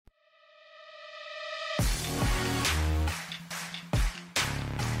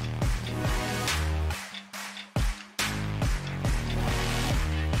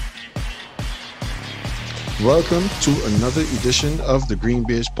Welcome to another edition of the Green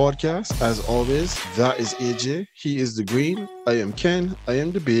Beige Podcast. As always, that is AJ. He is the green. I am Ken. I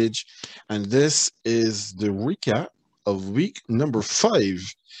am the beige. And this is the recap of week number 5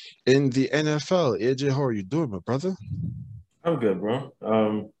 in the NFL. AJ, how are you doing, my brother? I'm good,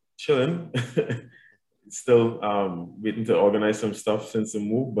 bro. Chilling. Still waiting to organize some stuff since the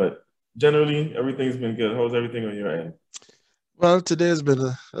move, but generally everything's been good. How's everything on your end? Well, today has been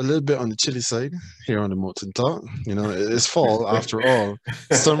a little bit on the chilly side here on the mountain top. You know, it's fall after all.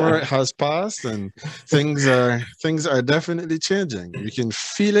 Summer has passed and things are definitely changing. You can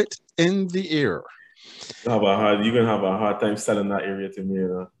feel it in the air. You're gonna have a hard time selling that area to me, you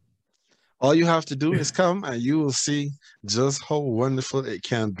know. All you have to do is come and you will see just how wonderful it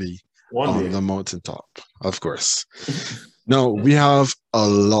can be One on day. the mountaintop, of course. Now, we have a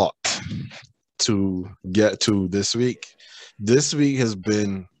lot to get to this week. This week has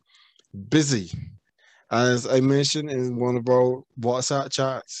been busy. As I mentioned in one of our WhatsApp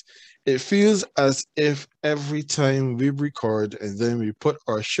chats, it feels as if every time we record and then we put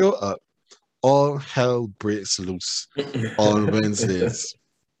our show up, all hell breaks loose on Wednesdays.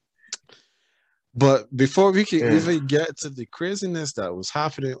 But before we can even get to the craziness that was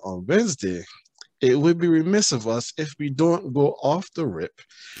happening on Wednesday, it would be remiss of us if we don't go off the rip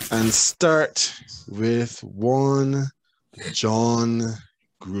and start with one Jon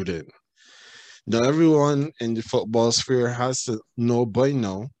Gruden. Now, everyone in the football sphere has to know by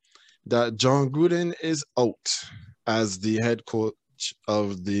now that Jon Gruden is out as the head coach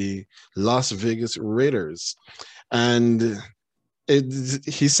of the Las Vegas Raiders. And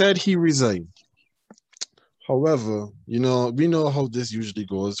he said he resigned. However, you know, we know how this usually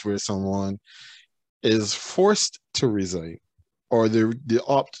goes where someone is forced to resign or they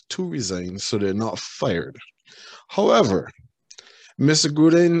opt to resign so they're not fired. However, Mr.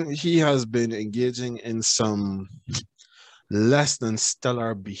 Gruden, he has been engaging in some less than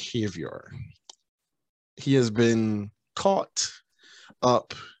stellar behavior. He has been caught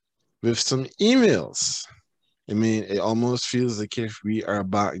up with some emails. I mean, it almost feels like if we are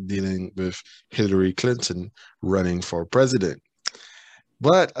back dealing with Hillary Clinton running for president.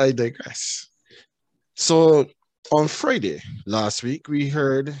 But I digress. So on Friday last week, we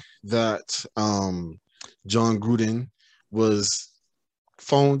heard that Jon Gruden was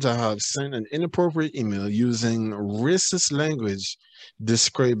found to have sent an inappropriate email using racist language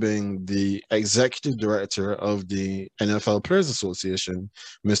describing the executive director of the NFL Players Association,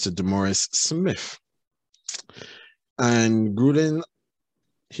 Mr. DeMaurice Smith. And Gruden,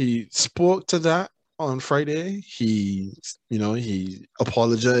 he spoke to that on Friday. He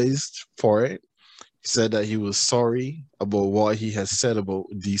apologized for it. He said that he was sorry about what he has said about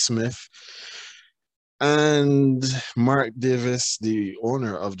D. Smith. And Mark Davis, the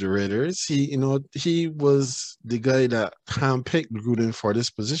owner of the Raiders, he was the guy that handpicked Gruden for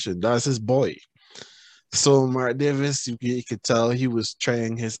this position. That's his boy. So Mark Davis, you could tell he was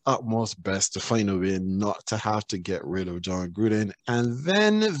trying his utmost best to find a way not to have to get rid of Jon Gruden. And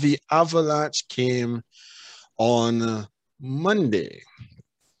then the avalanche came on Monday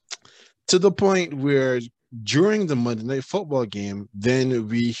to the point where during the Monday Night Football game, then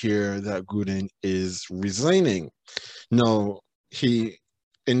we hear that Gruden is resigning. Now,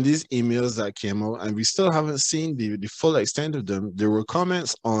 in these emails that came out, and we still haven't seen the full extent of them, there were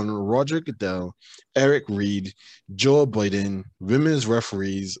comments on Roger Goodell, Eric Reed, Joe Biden, women's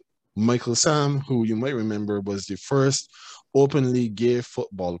referees, Michael Sam, who you might remember was the first openly gay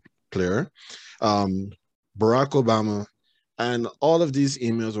football player, Barack Obama, and all of these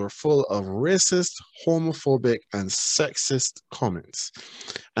emails were full of racist, homophobic, and sexist comments.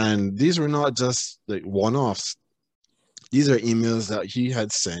 And these were not just like one-offs. These are emails that he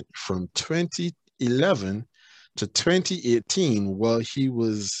had sent from 2011 to 2018 while he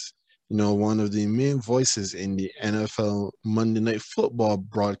was, one of the main voices in the NFL Monday Night Football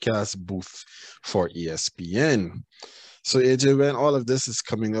broadcast booth for ESPN. So AJ, when all of this is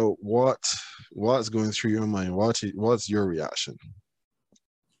coming out, what's going through your mind? What's your reaction?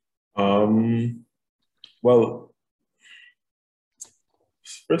 Well,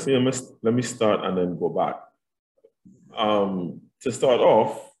 firstly, let me start and then go back. To start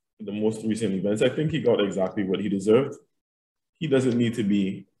off, the most recent events, I think he got exactly what he deserved. He doesn't need to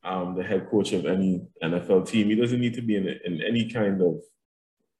be the head coach of any NFL team. He doesn't need to be in any kind of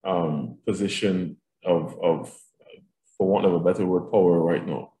position of for want of a better word, power right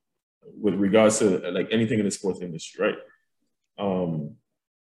now, with regards to like anything in the sports industry, right?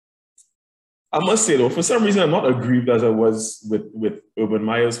 I must say though, for some reason, I'm not aggrieved as I was with Urban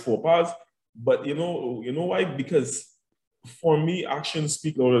Meyer's faux pas. But you know why? Because for me, actions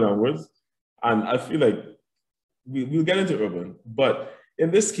speak louder than words, and I feel like we'll get into Urban. But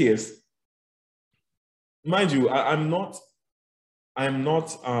in this case, mind you, I'm not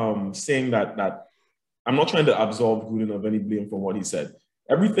saying that I'm not trying to absolve Gruden of any blame from what he said.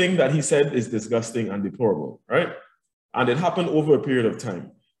 Everything that he said is disgusting and deplorable, right? And it happened over a period of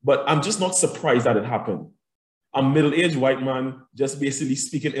time. But I'm just not surprised that it happened. I'm a middle-aged white man just basically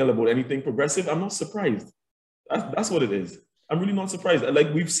speaking ill about anything progressive. I'm not surprised. That's what it is. I'm really not surprised.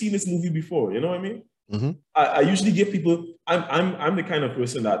 Like, we've seen this movie before, you know what I mean? Mm-hmm. I usually give people, I'm the kind of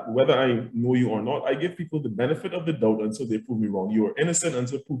person that whether I know you or not, I give people the benefit of the doubt until they prove me wrong. You are innocent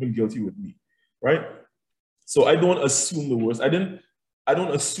until proven guilty with me, right? So I don't assume the worst. I don't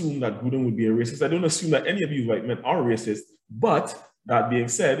assume that Gruden would be a racist. I don't assume that any of you white men are racist. But that being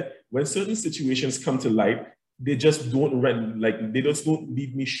said, when certain situations come to light, they just don't they just don't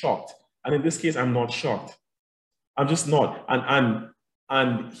leave me shocked. And in this case, I'm not shocked. I'm just not.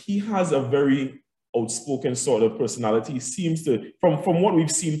 And he has a very outspoken sort of personality. He seems to, from what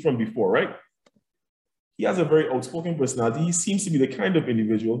we've seen from before, right? He has a very outspoken personality. He seems to be the kind of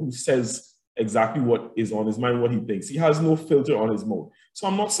individual who says exactly what is on his mind, what he thinks. He has no filter on his mouth. So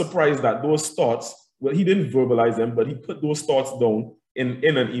I'm not surprised that those thoughts, well, he didn't verbalize them, but he put those thoughts down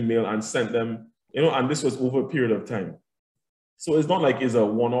in an email and sent them, and this was over a period of time. So it's not like it's a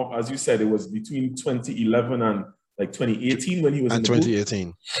one-off. As you said, it was between 2011 and like 2018 when he was in the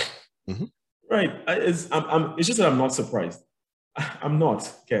 2018. Mm-hmm. Right. It's just that I'm not surprised. I'm not,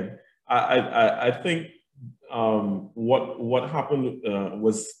 Ken. I think what happened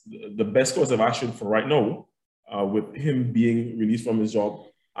was the best course of action for right now, with him being released from his job.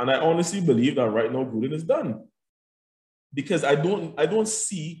 And I honestly believe that right now Gruden is done, because I don't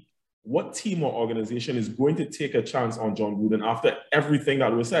see what team or organization is going to take a chance on Jon Gruden after everything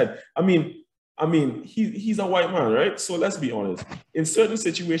that was said. I mean, he's a white man, right? So let's be honest. In certain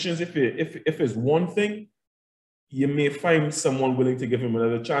situations, if it's one thing, you may find someone willing to give him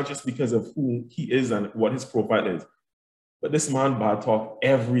another chance just because of who he is and what his profile is. But this man bad talk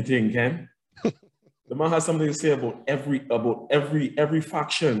everything, Ken. The man has something to say about every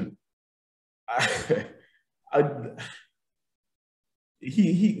faction.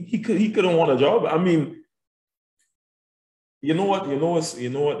 He couldn't want a job. I mean, you know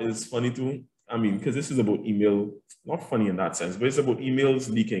what is funny too? I mean, because this is about email, not funny in that sense, but it's about emails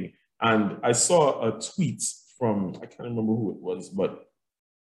leaking. And I saw a tweet from, I can't remember who it was, but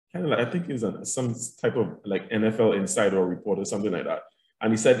kind of like, I think it's some type of like NFL insider report or something like that.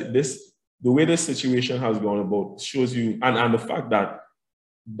 And he said the way this situation has gone about shows you, and the fact that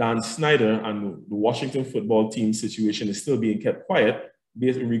Dan Snyder and the Washington football team situation is still being kept quiet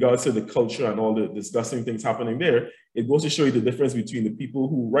in regards to the culture and all the disgusting things happening there. It goes to show you the difference between the people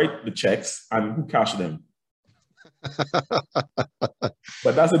who write the checks and who cash them.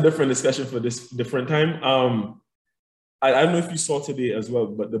 But that's a different discussion for this different time. I don't know if you saw today as well,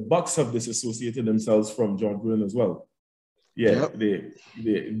 but the Bucks have disassociated themselves from Jon Gruden as well. Yeah, yep.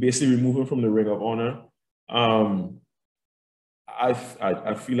 They basically remove him from the Ring of Honor. I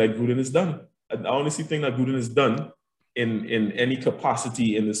feel like Gruden is done. I honestly think that Gruden is done in any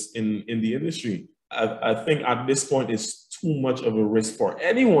capacity in the industry. I think at this point it's too much of a risk for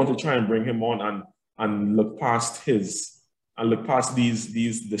anyone to try and bring him on and look past these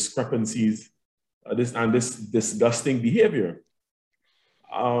discrepancies, this disgusting behavior.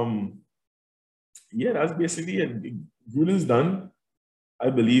 Yeah, that's basically it. Gruden's done, I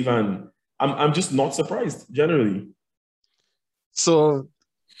believe, and I'm just not surprised generally. So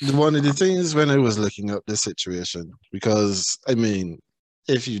one of the things when I was looking up this situation, because I mean,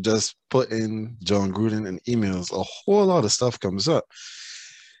 if you just put in Jon Gruden in emails, a whole lot of stuff comes up.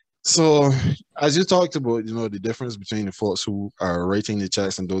 So as you talked about, the difference between the folks who are writing the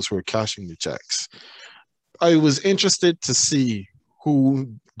checks and those who are cashing the checks, I was interested to see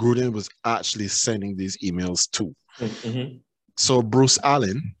who Gruden was actually sending these emails to. Mm-hmm. So Bruce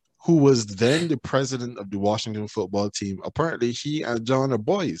Allen, who was then the president of the Washington football team, apparently he and Jon are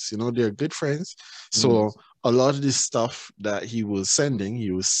boys. They're good friends. So a lot of this stuff that he was sending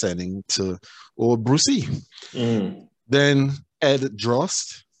to Brucey. Then Ed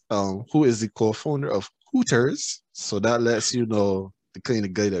Drost, who is the co-founder of Hooters. So that lets you know the kind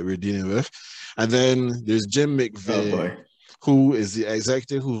of guy that we're dealing with. And then there's Jim McVeigh, who is the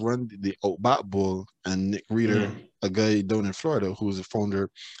executive who run the Outback Bowl, and Nick Reeder, a guy down in Florida, who is the founder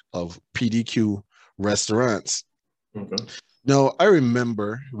of PDQ Restaurants. Okay. Now, I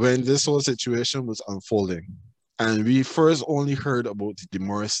remember when this whole situation was unfolding, and we first only heard about the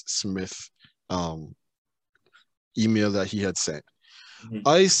DeMaurice Smith email that he had sent.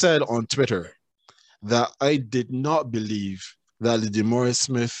 I said on Twitter that I did not believe that the DeMaurice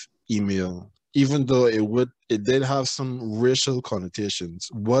Smith email even though it did have some racial connotations,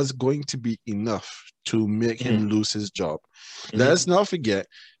 was going to be enough to make him lose his job. Let's not forget,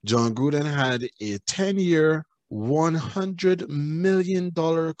 Jon Gruden had a 10-year, $100 million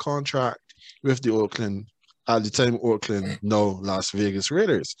contract with the Oakland, at the time Oakland, now Las Vegas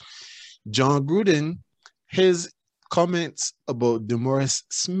Raiders. Jon Gruden, his comments about DeMaurice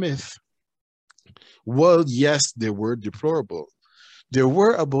Smith, well, yes, they were deplorable. They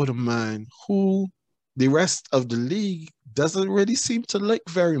were about a man who the rest of the league doesn't really seem to like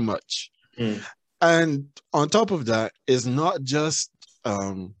very much. And on top of that, it's not just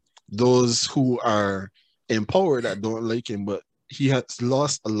those who are in power that don't like him, but he has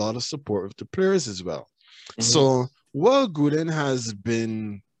lost a lot of support with the players as well. So while Gruden has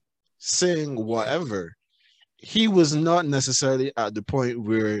been saying whatever, he was not necessarily at the point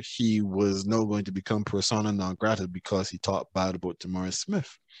where he was now going to become persona non grata because he talked bad about DeMaurice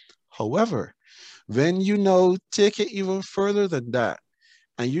Smith. However, when you now take it even further than that,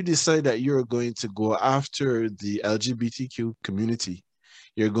 and you decide that you're going to go after the LGBTQ community,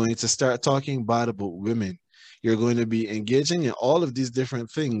 you're going to start talking bad about women, you're going to be engaging in all of these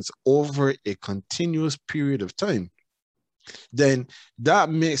different things over a continuous period of time, then that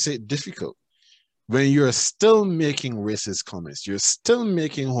makes it difficult. When you're still making racist comments, you're still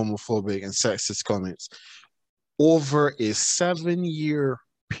making homophobic and sexist comments over a 7-year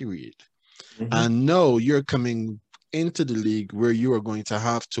period. And now you're coming into the league where you are going to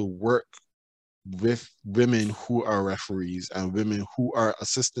have to work with women who are referees and women who are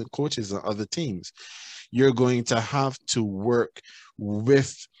assistant coaches on other teams. You're going to have to work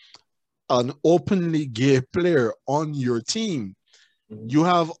with an openly gay player on your team. You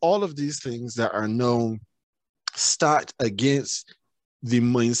have all of these things that are now stacked against the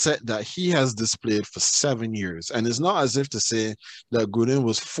mindset that he has displayed for 7 years. And it's not as if to say that Gruden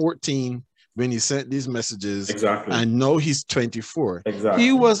was 14 when he sent these messages, and now he's 24.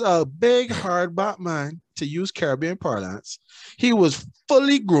 He was a big hardback man, to use Caribbean parlance. He was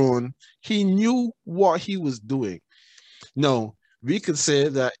fully grown. He knew what he was doing. Now, we could say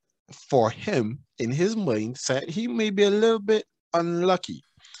that for him, in his mindset, he may be a little bit unlucky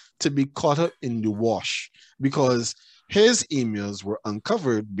to be caught up in the wash, because his emails were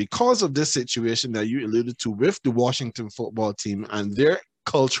uncovered because of this situation that you alluded to with the Washington football team and their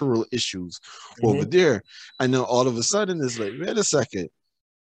cultural issues over there. And now all of a sudden it's like, wait a second,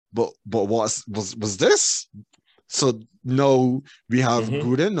 but was this? So now we have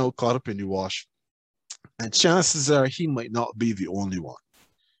Gruden now caught up in the wash, and chances are he might not be the only one.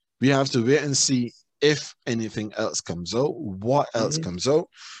 We have to wait and see if anything else comes out, what else comes out.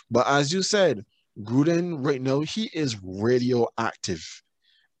 But as you said, Gruden right now, he is radioactive,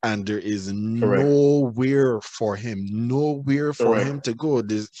 and there is nowhere for him to go.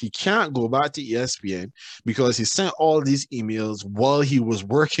 He can't go back to ESPN because he sent all these emails while he was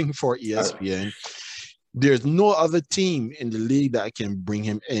working for ESPN. There's no other team in the league that can bring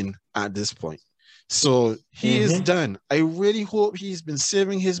him in at this point. So he is done. I really hope he's been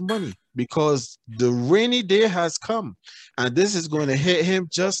saving his money, because the rainy day has come, and this is going to hit him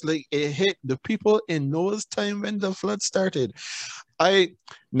just like it hit the people in Noah's time when the flood started.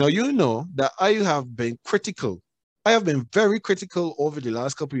 Now you know that I have been critical. I have been very critical over the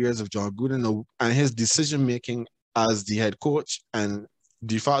last couple of years of Jon Gruden and his decision making as the head coach and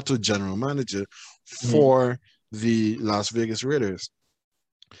de facto general manager for the Las Vegas Raiders.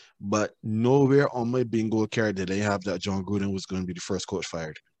 But nowhere on my bingo card did I have that Jon Gruden was going to be the first coach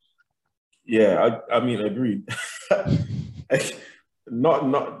fired. Yeah, I mean, agreed.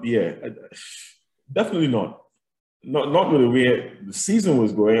 Definitely not. Not with the way the season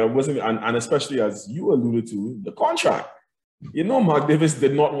was going. I wasn't, and especially as you alluded to, the contract. You know, Mark Davis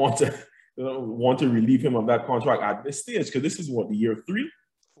did not want to relieve him of that contract at this stage, because this is what, the year 3?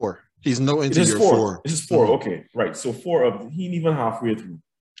 4. He's no into year 4. This is 4. Okay, right. So 4 of, he ain't even halfway through.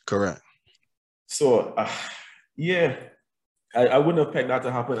 Correct. So, yeah, I wouldn't have pegged that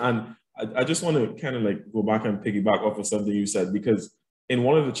to happen. And I just want to kind of like go back and piggyback off of something you said, because in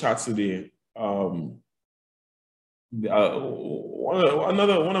one of the chats today, one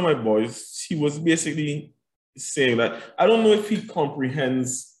of my boys, he was basically saying that I don't know if he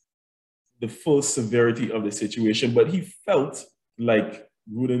comprehends the full severity of the situation, but he felt like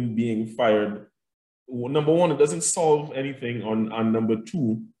Gruden being fired, number one, it doesn't solve anything, on number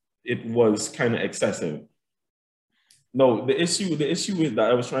 2, it was kind of excessive. No, the issue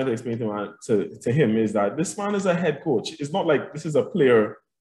that I was trying to explain to him is that this man is a head coach. It's not like this is a player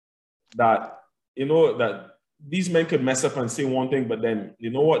that, you know, that these men could mess up and say one thing, but then, you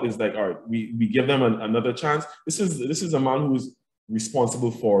know what, it's like, all right, we give them another chance. This is a man who's responsible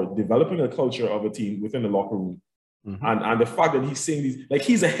for developing a culture of a team within the locker room. Mm-hmm. And the fact that he's saying these, like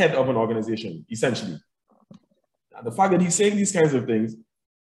he's a head of an organization, essentially. And the fact that he's saying these kinds of things,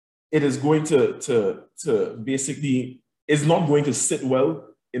 it is going to basically, is not going to sit well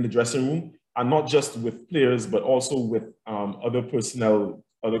in the dressing room, and not just with players, but also with other personnel,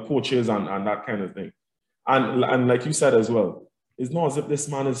 other coaches, and that kind of thing. And like you said as well, it's not as if this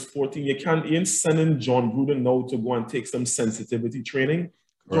man is 14. You ain't sending Jon Gruden now to go and take some sensitivity training.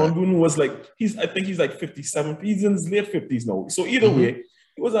 Right. Jon Gruden was like, I think he's like 57. He's in his late 50s now. So either way,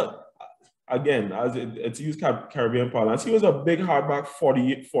 he was again, as to use Caribbean parlance, he was a big hardback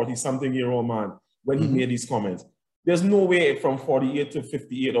 40-something-year-old man when he made these comments. There's no way from 48 to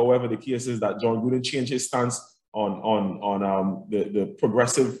 58 or whatever the case is that Jon Gruden changed his stance on the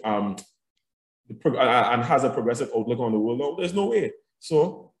progressive and has a progressive outlook on the world. No, there's no way.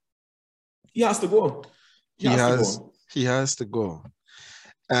 So he has to go. He has to go.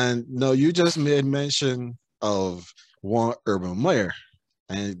 And no, you just made mention of one Urban Meyer.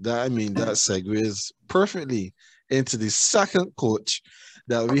 And that segues perfectly into the second coach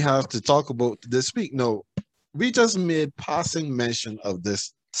that we have to talk about this week. No, we just made passing mention of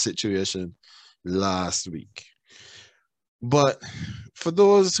this situation last week. But for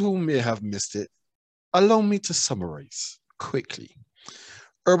those who may have missed it, allow me to summarize quickly.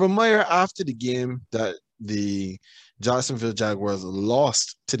 Urban Meyer, after the game that the Jacksonville Jaguars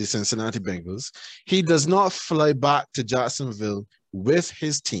lost to the Cincinnati Bengals, he does not fly back to Jacksonville with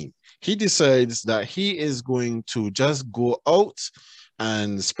his team. He decides that he is going to just go out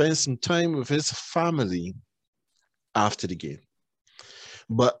and spend some time with his family after the game.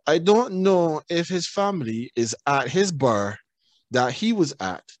 But I don't know if his family is at his bar that he was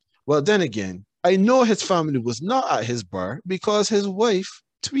at. Well, then again, I know his family was not at his bar because his wife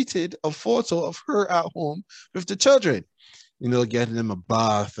tweeted a photo of her at home with the children, getting them a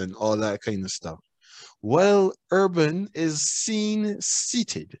bath and all that kind of stuff. Well, Urban is seen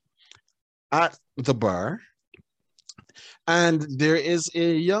seated at the bar, and there is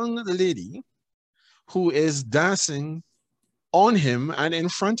a young lady who is dancing on him and in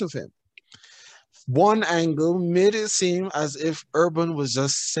front of him. One angle made it seem as if Urban was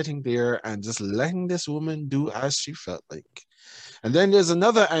just sitting there and just letting this woman do as she felt like. And then there's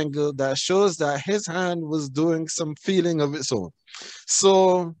another angle that shows that his hand was doing some feeling of its own.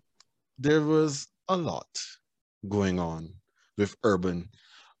 So there was a lot going on with Urban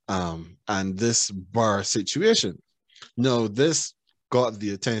and this bar situation. Now, this got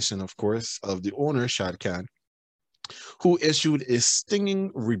the attention, of course, of the owner, Shad Khan, who issued a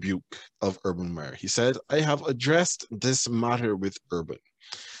stinging rebuke of Urban Meyer. He said, "I have addressed this matter with Urban.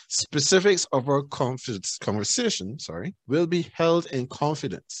 Specifics of our conversation will be held in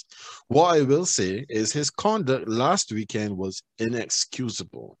confidence. What I will say is his conduct last weekend was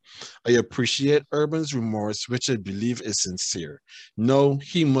inexcusable. I appreciate Urban's remorse, which I believe is sincere. No,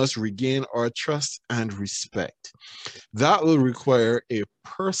 he must regain our trust and respect. That will require a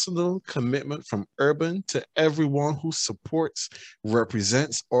personal commitment from Urban to everyone who supports,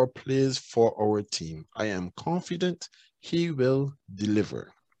 represents, or plays for our team. I am confident he will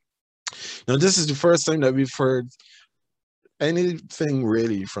deliver." Now, this is the first time that we've heard anything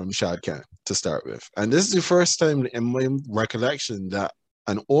really from Shad Khan to start with. And this is the first time in my recollection that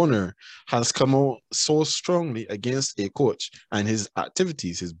an owner has come out so strongly against a coach and his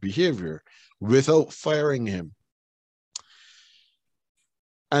activities, his behavior, without firing him.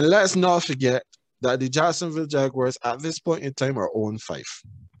 And let's not forget that the Jacksonville Jaguars at this point in time are 0-5.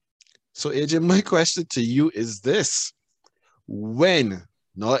 So, AJ, my question to you is this. When,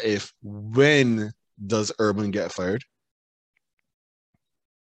 not if, when does Urban get fired?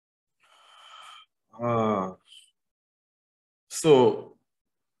 So,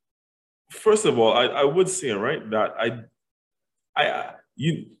 first of all, I would say, right, that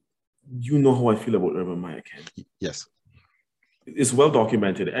you know how I feel about Urban Meyer, Ken. Yes. It's well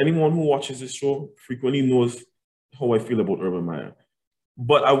documented. Anyone who watches this show frequently knows how I feel about Urban Meyer.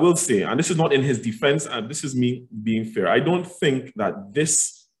 But I will say, and this is not in his defense, and this is me being fair, I don't think that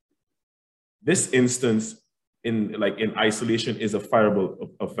this instance in isolation is a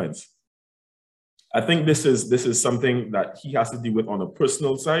fireable offense. I think this is something that he has to deal with on a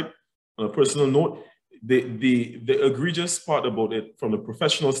personal side, on a personal note. The egregious part about it from the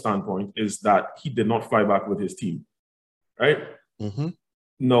professional standpoint is that he did not fly back with his team, right? Mm-hmm.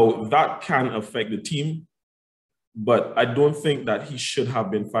 Now, that can affect the team, but I don't think that he should have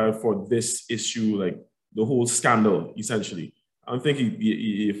been fired for this issue, like the whole scandal, essentially. I don't think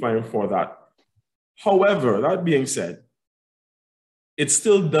he fired for that. However, that being said, it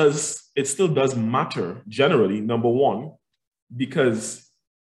still does matter generally. Number one, because,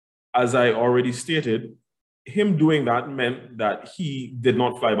 as I already stated, him doing that meant that he did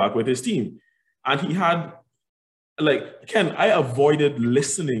not fly back with his team. And he had, like, Ken, I avoided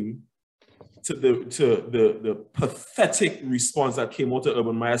listening to the pathetic response that came out of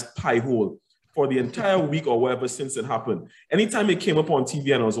Urban Meyer's pie hole for the entire week or whatever since it happened. Anytime it came up on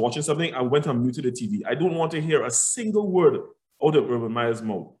TV and I was watching something, I went and muted the TV. I don't want to hear a single word out of Urban Meyer's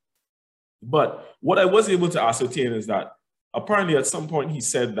mouth. But what I was able to ascertain is that apparently at some point he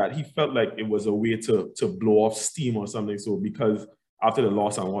said that he felt like it was a way to blow off steam or something. So because after the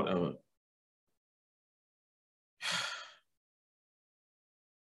loss and whatever.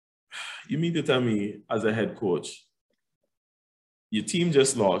 You mean to tell me, as a head coach, your team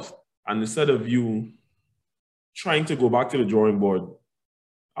just lost, and instead of you trying to go back to the drawing board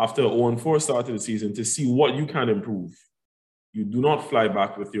after 0-4 start of the season to see what you can improve, you do not fly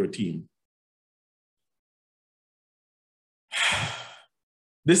back with your team.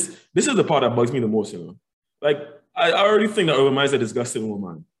 This is the part that bugs me the most, you know. Like, I already think that Urban Meyer is a disgusting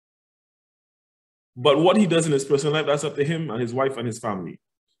woman. But what he does in his personal life, that's up to him and his wife and his family.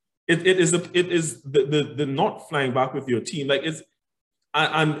 It is the not flying back with your team. Like,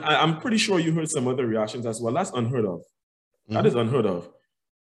 I'm pretty sure you heard some other reactions as well. That's unheard of. Mm-hmm. That is unheard of.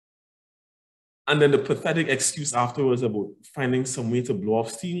 And then the pathetic excuse afterwards about finding some way to blow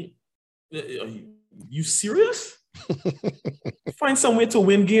off steam. Are you serious? Find some way to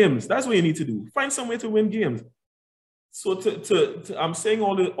win games. That's what you need to do. Find some way to win games. So I'm saying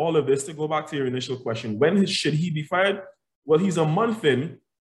all of this to go back to your initial question. When should he be fired? Well, he's a month in.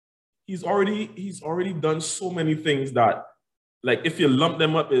 He's already done so many things that, like, if you lump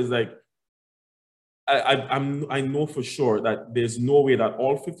them up, is like, I know for sure that there's no way that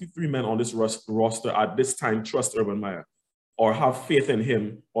all 53 men on this roster at this time trust Urban Meyer or have faith in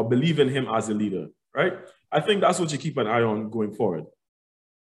him or believe in him as a leader, right? I think that's what you keep an eye on going forward.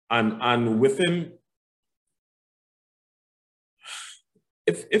 And with him,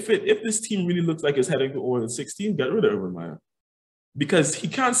 if this team really looks like it's heading to 0-16, get rid of Urban Meyer. Because he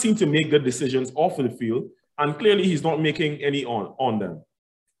can't seem to make good decisions off of the field, and clearly he's not making any on them.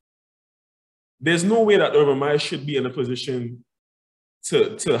 There's no way that Urban Meyer should be in a position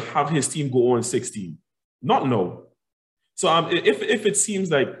to have his team go 0-16. Not no. So if it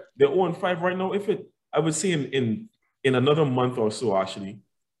seems like they're 0-5 right now, I would say in another month or so, actually,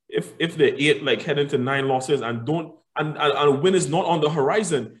 if they're 8, like heading to 9 losses and a win is not on the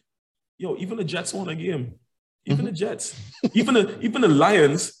horizon, even the Jets won a game. Even the Jets, even the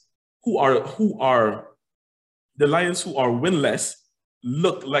Lions, who are winless,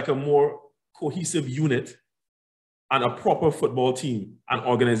 look like a more cohesive unit and a proper football team and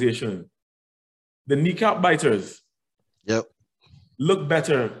organization. The kneecap biters, look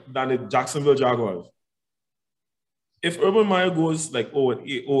better than the Jacksonville Jaguars. If Urban Meyer goes like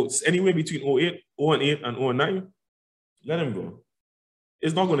 0-8, anywhere between 0-8 and 0-9, let him go.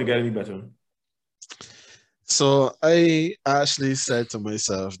 It's not going to get any better. So I actually said to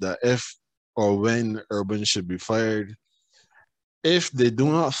myself that if or when Urban should be fired, if they do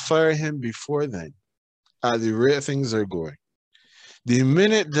not fire him before then, at the rate things are going, the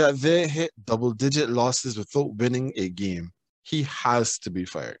minute that they hit double-digit losses without winning a game, he has to be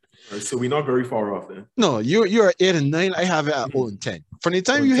fired. Right, so we're not very far off then. No, you're at 8-9. I have it at 0-10. From the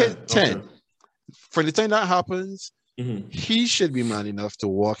time you hit 10, from the time that happens, he should be man enough to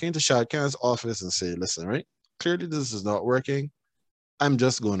walk into Shad Khan's office and say, listen, right? Clearly this is not working. I'm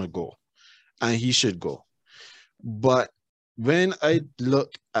just going to go. And he should go. But when I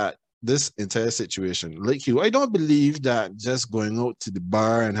look at this entire situation, like you, I don't believe that just going out to the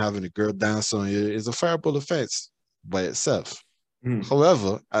bar and having a girl dance on you is a fireable offense by itself.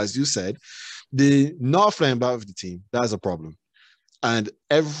 However, as you said, the not flying back with the team, that's a problem. And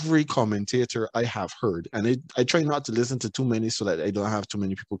every commentator I have heard, and I try not to listen to too many so that I don't have too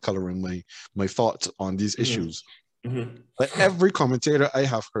many people coloring my thoughts on these issues. But every commentator I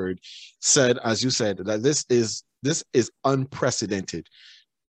have heard said, as you said, that this is unprecedented.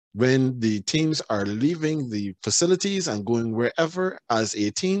 When the teams are leaving the facilities and going wherever as a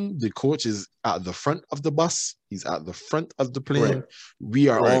team, the coach is at the front of the bus. He's at the front of the plane. Right. We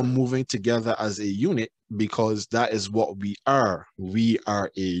are all moving together as a unit because that is what we are. We are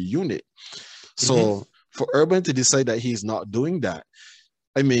a unit. So for Urban to decide that he's not doing that,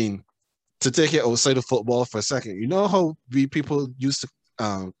 I mean, to take it outside of football for a second, you know how people used to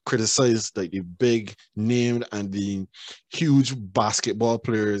criticize like the big named and the huge basketball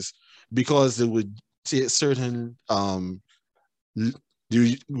players because they would take certain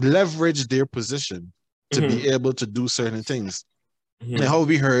leverage their position to be able to do certain things. And how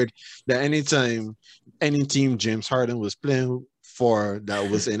we heard that anytime any team James Harden was playing for that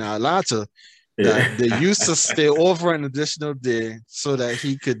was in Atlanta, that they used to stay over an additional day so that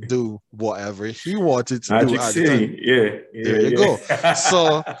he could do whatever he wanted to do Magic at the time. City, yeah. There you go.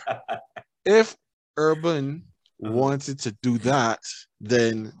 So if Urban wanted to do that,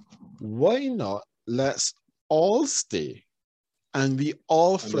 then why not let's all stay and we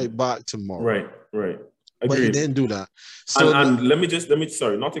all fly back tomorrow. Right. Agreed. But he didn't do that. So and let me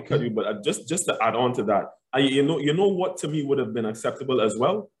sorry, not to cut you, but just to add on to that, you know what to me would have been acceptable as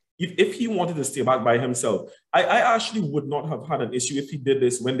well? If he wanted to stay back by himself, I actually would not have had an issue if he did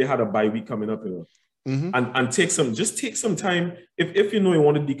this when they had a bye week coming up, and take some time. If you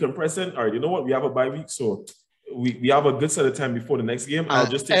want to decompress it, all right, you know what? We have a bye week, so we have a good set of time before the next game. I'll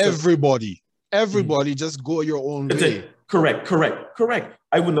just take everybody just go your own way. Correct.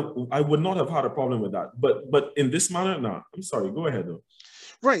 I would not have had a problem with that. But in this manner, no. I'm sorry. Go ahead though.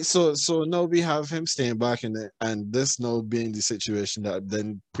 Right. So now we have him staying back in it, and this now being the situation that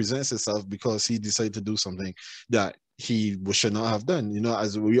then presents itself because he decided to do something that he should not have done.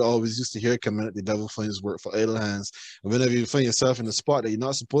 As we always used to hear coming at the devil finds work for idle hands. And whenever you find yourself in a spot that you're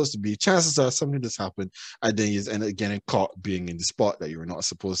not supposed to be, chances are something that's happened, and then you end up getting caught being in the spot that you're not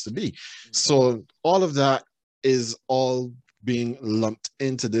supposed to be. So all of that is all being lumped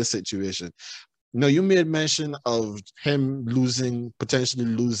into this situation. You made mention of him potentially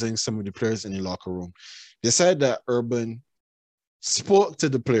losing some of the players in the locker room. They said that Urban spoke to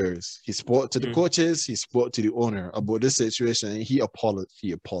the players. He spoke to the coaches. He spoke to the owner about this situation, and he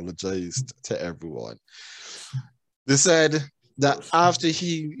apologized to everyone. They said that after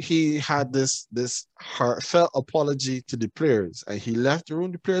he had this heartfelt apology to the players, and he left the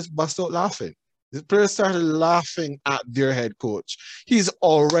room, the players bust out laughing. The players started laughing at their head coach. He's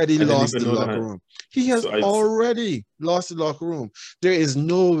already lost the locker room. He has already lost the locker room. There is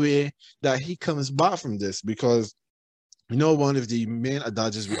no way that he comes back from this because, one of the main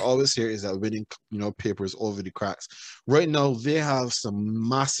adages we always hear is that winning, papers over the cracks. Right now, they have some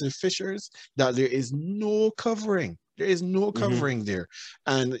massive fissures that there is no covering. There is no covering there.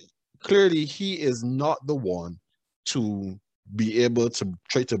 And clearly, he is not the one to be able to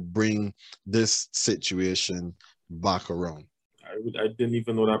try to bring this situation back around. I didn't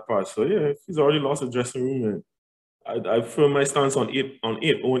even know that part. So yeah, he's already lost the dressing room, and I feel my stance on 8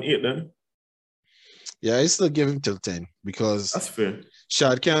 then. Yeah, I still give him till 10 because that's fair.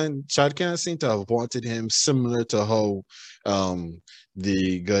 Shad Khan seemed to have wanted him similar to how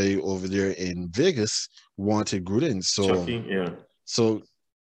the guy over there in Vegas wanted Gruden. So Chucky, yeah. So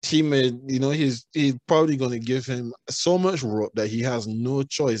he made, he's probably going to give him so much rope that he has no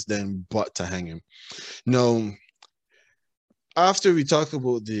choice then but to hang him. Now, after we talk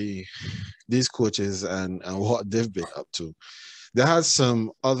about these coaches and what they've been up to, they had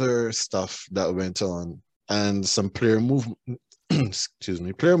some other stuff that went on and some player movement,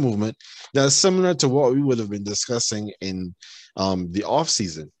 player movement that's similar to what we would have been discussing in the off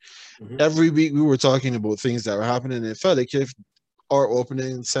season. Every week we were talking about things that were happening, and it felt like if our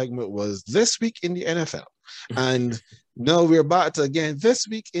opening segment was this week in the NFL. And now we're back to again this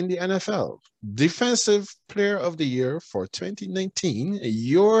week in the NFL. Defensive Player of the Year for 2019,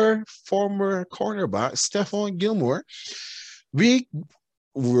 your former cornerback, Stephon Gilmore. We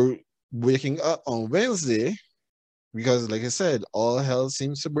were waking up on Wednesday because, like I said, all hell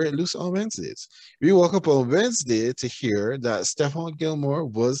seems to break loose on Wednesdays. We woke up on Wednesday to hear that Stephon Gilmore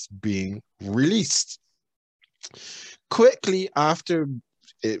was being released. Quickly after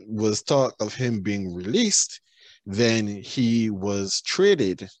it was talk of him being released, then he was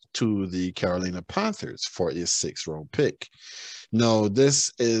traded to the Carolina Panthers for a 6th-round pick. Now,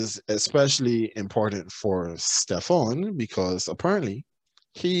 this is especially important for Stephon because apparently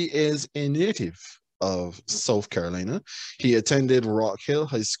he is a native of South Carolina. He attended Rock Hill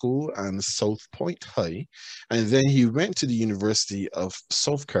High School and South Point High, and then he went to the University of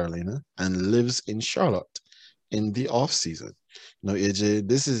South Carolina and lives in Charlotte in the off season. Now, AJ,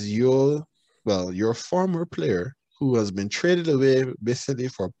 this is your former player who has been traded away basically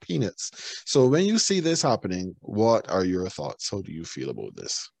for peanuts. So when you see this happening, what are your thoughts? How do you feel about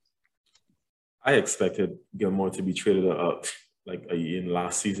this? I expected Gilmore to be traded out like in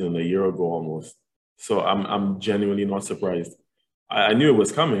last season, a year ago almost. So I'm genuinely not surprised. I knew it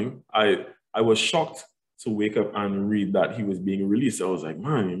was coming. I was shocked to wake up and read that he was being released. I was like,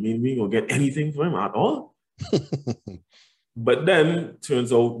 man, you mean we ain't gonna get anything for him at all? But then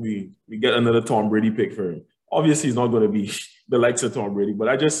turns out we get another Tom Brady pick for him. Obviously, he's not going to be the likes of Tom Brady, but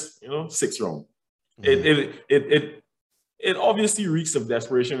I just, 6th round. It obviously reeks of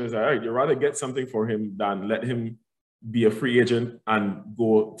desperation. It's like, all right, you'd rather get something for him than let him be a free agent and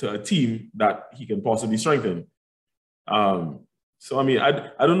go to a team that he can possibly strengthen. So I mean,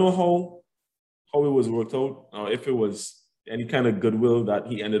 I don't know how it was worked out. If it was any kind of goodwill that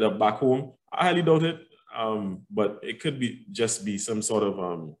he ended up back home, I highly doubt it. But it could be just be some sort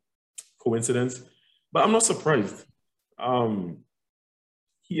of coincidence. But I'm not surprised.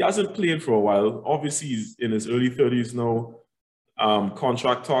 He hasn't played for a while. Obviously, he's in his early 30s now.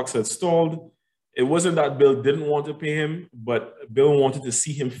 Contract talks had stalled. It wasn't that Bill didn't want to pay him, but Bill wanted to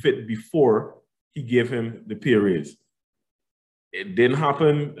see him fit before he gave him the pay raise. It didn't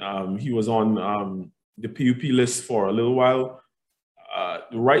happen. He was on the PUP list for a little while.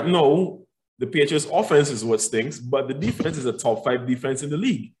 Right now, the Patriots offense is what stinks, but the defense is a top 5 defense in the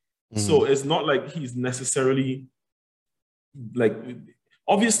league. Mm-hmm. So it's not like he's necessarily like,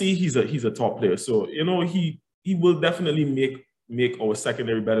 obviously he's a top player. So, you know, he will definitely make our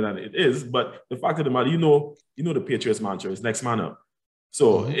secondary better than it is. But the fact of the matter, you know the Patriots mantra is next man up.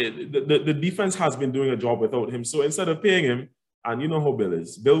 So the defense has been doing a job without him. So instead of paying him, and you know how Bill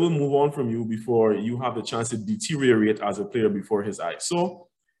is, Bill will move on from you before you have the chance to deteriorate as a player before his eyes. So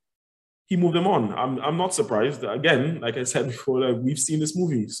he moved him on. I'm not surprised. Again, like I said before, like, we've seen this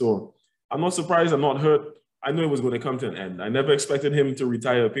movie. So I'm not surprised. I'm not hurt. I knew it was going to come to an end. I never expected him to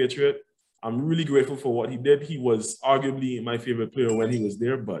retire a Patriot. I'm really grateful for what he did. He was arguably my favorite player when he was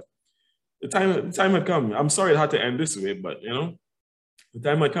there, but the time had come. I'm sorry it had to end this way, but, you know, the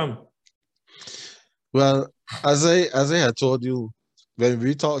time had come. Well, as I had told you when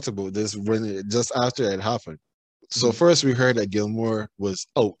we talked about this, just after it happened. So first we heard that Gilmore was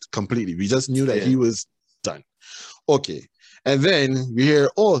out completely. We just knew that he was done. Okay. And then we hear,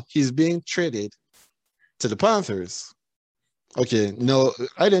 he's being traded to the Panthers. Okay, no,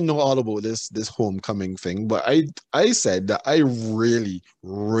 I didn't know all about this homecoming thing, but I said that I really,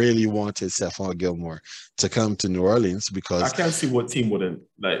 really wanted Stephon Gilmore to come to New Orleans because I can't see what team wouldn't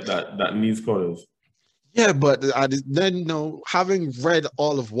like that needs colors. Yeah, but then having read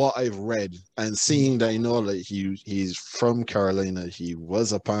all of what I've read and seeing that like he's from Carolina, he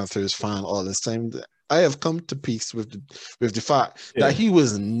was a Panthers fan all this time. I have come to peace with the fact that he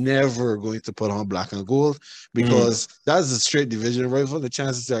was never going to put on black and gold because that's a straight division rival. The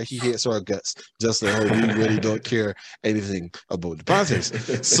chances are he hates our guts, just like how we really don't care anything about the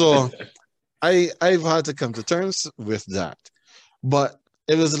Panthers. So I've had to come to terms with that. But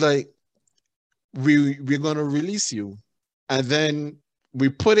it was like we're going to release you, and then we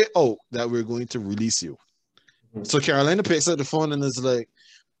put it out that we're going to release you. So Carolina picks up the phone and is like,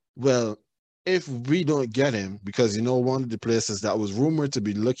 well, if we don't get him, because one of the places that was rumored to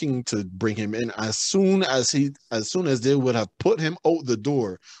be looking to bring him in as soon as they would have put him out the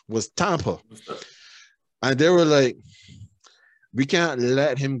door was Tampa. And they were like, we can't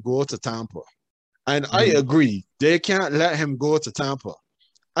let him go to Tampa. And I agree, they can't let him go to Tampa.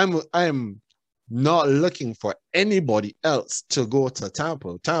 I'm not looking for anybody else to go to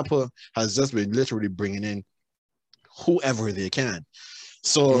Tampa. Tampa has just been literally bringing in whoever they can.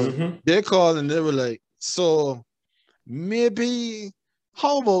 So they called and they were like, so maybe,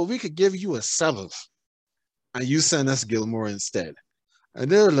 how about we could give you a 7th and you send us Gilmore instead? And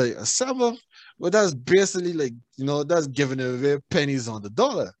they were like, a 7th? Well, that's basically like, that's giving away pennies on the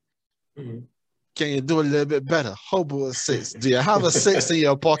dollar. Can you do a little bit better? How about a 6? Do you have a 6 in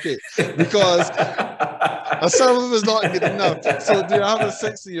your pocket? Because a 7th is not good enough. So do you have a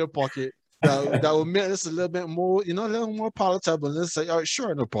 6 in your pocket? That will make this a little bit more, a little more palatable. And let's say, all right,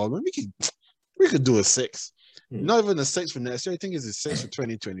 sure, no problem. We could do a 6. Not even a 6 for next year. I think it's a 6 for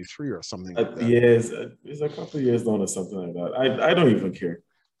 2023 or something like that. Yes, it's a couple of years down or something like that. I don't even care.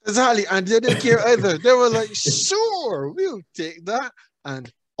 Exactly. And they didn't care either. They were like, sure, we'll take that.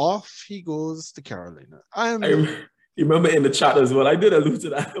 And off he goes to Carolina. You remember in the chat as well, I did allude to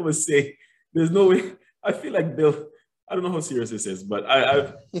that. I was saying, there's no way. I feel like Bill, I don't know how serious this is, but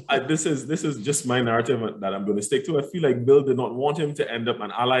this is just my narrative that I'm going to stick to. I feel like Bill did not want him to end up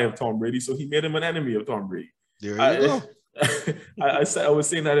an ally of Tom Brady, so he made him an enemy of Tom Brady. There you go. I was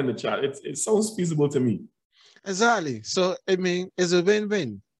saying that in the chat. It sounds feasible to me. Exactly. So I mean, it's a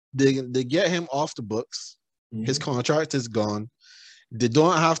win-win. They get him off the books. His contract is gone. They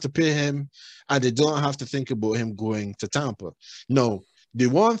don't have to pay him, and they don't have to think about him going to Tampa. No, the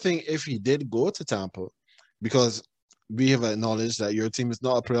one thing, if he did go to Tampa, because we have acknowledged that your team is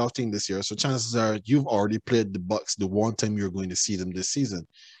not a playoff team this year, so chances are you've already played the Bucs the one time you're going to see them this season.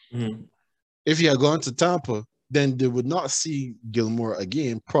 If he had gone to Tampa, then they would not see Gilmore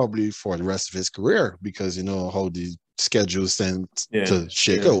again, probably for the rest of his career, because you know how the schedules tend to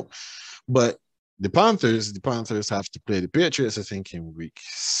shake out. But the Panthers have to play the Patriots, I think, in week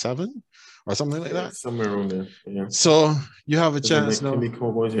 7 or something like that. Somewhere around there. Yeah. So you have a chance now.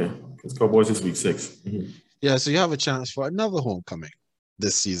 Cowboys, yeah. Because Cowboys is week 6. Mm-hmm. Yeah, so you have a chance for another homecoming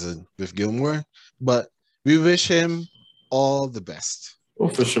this season with Gilmore. But we wish him all the best. Oh,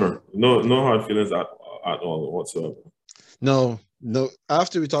 for sure. No hard feelings at all whatsoever. No.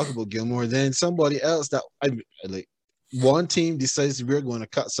 After we talk about Gilmore, then somebody else that I like, one team decides we're going to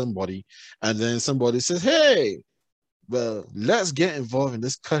cut somebody, and then somebody says, "Hey, well, let's get involved in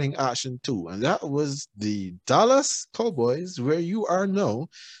this cutting action too." And that was the Dallas Cowboys, where you are now,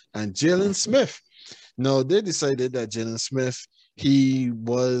 and Jalen Smith. No, they decided that Jalen Smith, he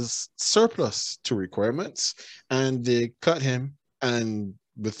was surplus to requirements, and they cut him. And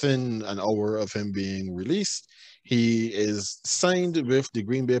within an hour of him being released, he is signed with the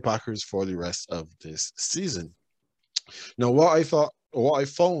Green Bay Packers for the rest of this season. Now, what I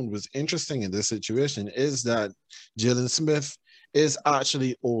found was interesting in this situation is that Jalen Smith is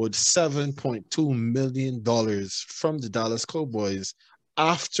actually owed $7.2 million from the Dallas Cowboys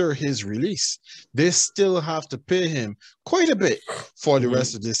after his release. They still have to pay him quite a bit for the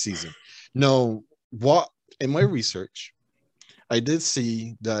rest of this season. Now, in my research, I did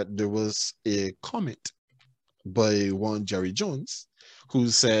see that there was a comment by one Jerry Jones who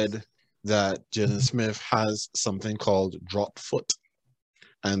said that Jalen Smith has something called drop foot,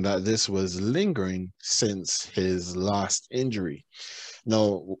 and that this was lingering since his last injury.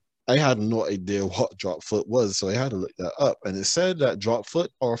 Now, I had no idea what drop foot was, so I had to look that up, and it said that drop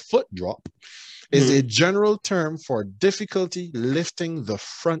foot or foot drop is a general term for difficulty lifting the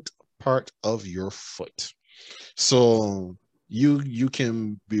front part of your foot. So you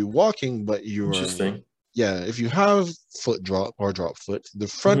can be walking, but you're interesting. Yeah, if you have foot drop or drop foot, the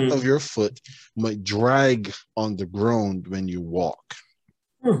front of your foot might drag on the ground when you walk.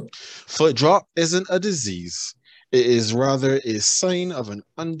 Foot drop isn't a disease. It is rather a sign of an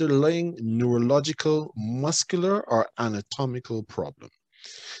underlying neurological, muscular, or anatomical problem.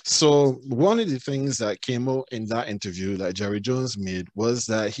 So one of the things that came out in that interview that Jerry Jones made was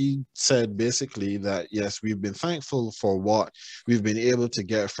that he said basically that, yes, we've been thankful for what we've been able to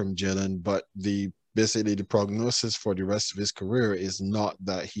get from Jalen, but basically the prognosis for the rest of his career is not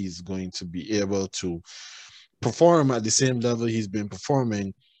that he's going to be able to perform at the same level he's been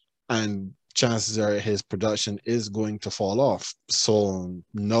performing, and chances are his production is going to fall off. So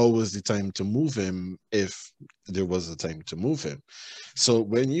now was the time to move him, if there was a time to move him. So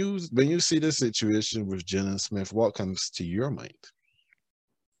when you see the situation with Jalen Smith, what comes to your mind?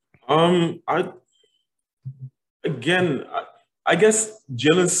 I guess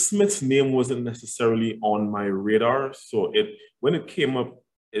Jalen Smith's name wasn't necessarily on my radar. So when it came up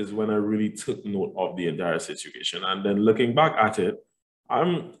is when I really took note of the entire situation. And then looking back at it,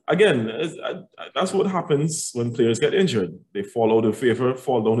 that's what happens when players get injured. They fall out of favor,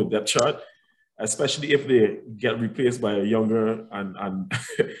 fall down the depth chart, especially if they get replaced by a younger and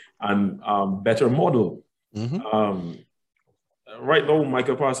better model. Right now,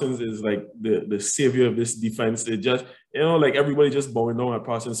 Micah Parsons is like the savior of this defense. It just, like everybody just bowing down at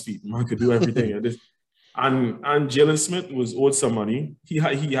Parsons' feet. Man could do everything. And Jalen Smith was owed some money. He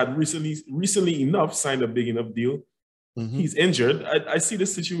had recently enough signed a big enough deal. He's injured. I see the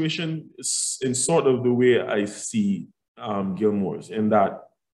situation in sort of the way I see Gilmore's, in that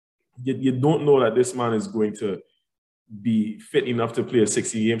you don't know that this man is going to be fit enough to play a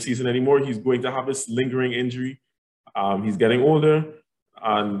 60-game season anymore. He's going to have this lingering injury. He's getting older,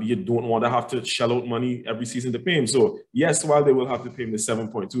 and you don't want to have to shell out money every season to pay him. So yes, while they will have to pay him the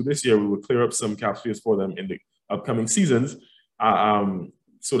 7.2 this year, we will clear up some cap space for them in the upcoming seasons,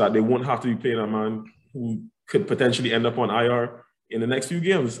 so that they won't have to be paying a man who could potentially end up on IR in the next few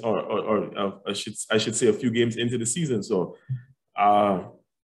games, or I should say a few games into the season. So I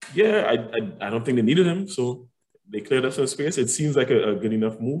don't think they needed him, so they cleared up some space. It seems like a good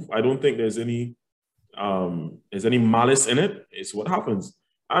enough move. I don't think there's any malice in it. It's what happens.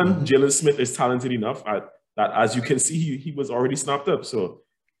 And Jalen Smith is talented enough that, as you can see, he was already snapped up. So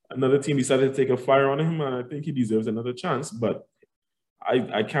another team decided to take a flyer on him, and I think he deserves another chance. But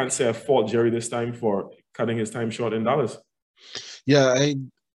I can't say I fault Jerry this time for cutting his time short in Dallas. Yeah,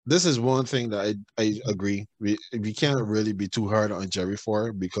 this is one thing that I agree. We can't really be too hard on Jerry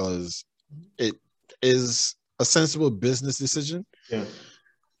for, because it is a sensible business decision. Yeah.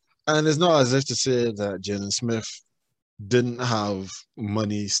 And it's not as if to say that Jalen Smith didn't have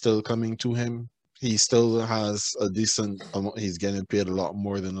money still coming to him. He still has a decent amount. He's getting paid a lot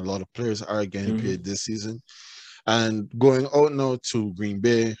more than a lot of players are getting paid this season. And going out now to Green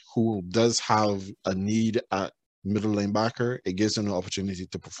Bay, who does have a need at middle linebacker. It gives him the opportunity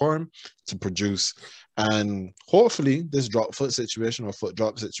to perform, to produce, and hopefully this drop foot situation or foot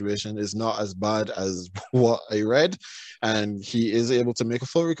drop situation is not as bad as what I read, and he is able to make a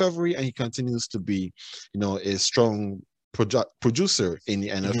full recovery, and he continues to be, a strong producer in the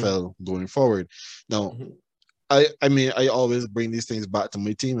NFL going forward. Now, I mean, I always bring these things back to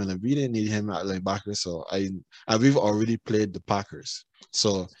my team, and we didn't need him at linebacker, so we've already played the Packers,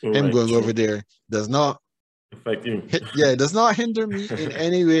 so him going over there does not affect you. It does not hinder me in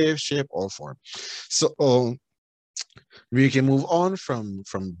any way, shape, or form. So we can move on from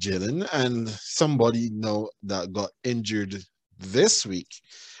Jalen and somebody that got injured this week.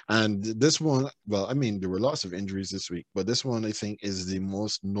 And this one, well, I mean, there were lots of injuries this week, but this one I think is the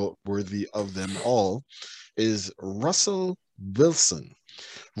most noteworthy of them all, is Russell Wilson.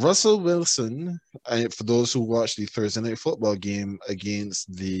 Russell Wilson, for those who watched the Thursday night football game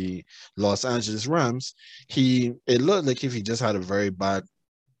against the Los Angeles Rams, it looked like if he just had a very bad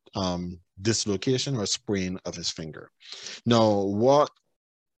dislocation or sprain of his finger. Now, what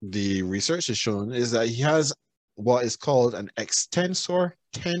the research has shown is that he has what is called an extensor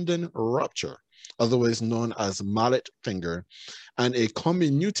tendon rupture, otherwise known as mallet finger, and a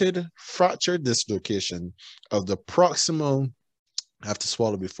comminuted fracture dislocation of the proximal, I have to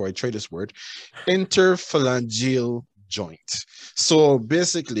swallow before I try this word, interphalangeal joint. So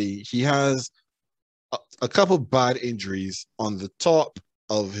basically, he has a couple bad injuries on the top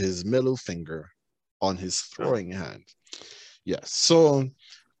of his middle finger on his throwing hand. Yes. So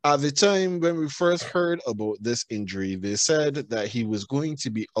at the time when we first heard about this injury, they said that he was going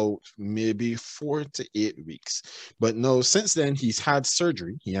to be out maybe 4 to 8 weeks. But no, since then, he's had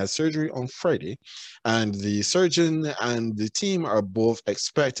surgery. He had surgery on Friday, and the surgeon and the team are both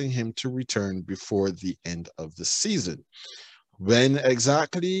expecting him to return before the end of the season. When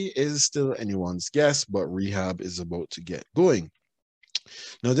exactly is still anyone's guess, but rehab is about to get going.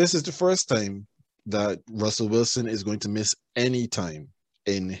 Now, this is the first time that Russell Wilson is going to miss any time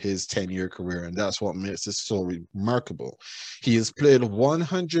in his 10-year career, and that's what makes this so remarkable. He has played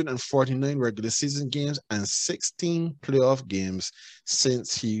 149 regular season games and 16 playoff games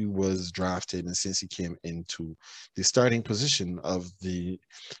since he was drafted and since he came into the starting position of the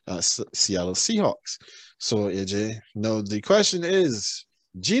Seattle Seahawks. So, AJ, now the question is,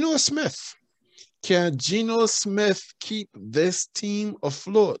 Geno Smith. Can Geno Smith keep this team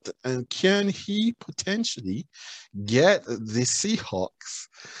afloat? And can he potentially get the Seahawks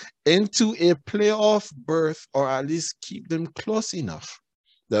into a playoff berth, or at least keep them close enough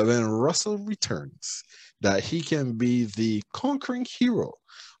that when Russell returns, that he can be the conquering hero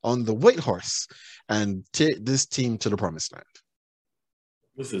on the white horse and take this team to the promised land?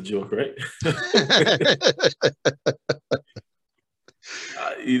 This is a joke, right?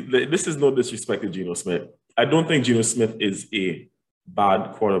 This is no disrespect to Geno Smith. I don't think Geno Smith is a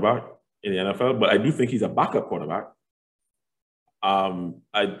bad quarterback in the NFL, but I do think he's a backup quarterback.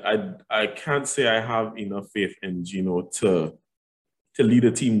 I can't say I have enough faith in Geno to lead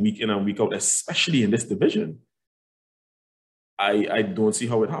a team week in and week out, especially in this division. I don't see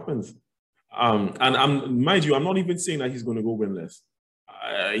how it happens. Mind you, I'm not even saying that he's going to go winless.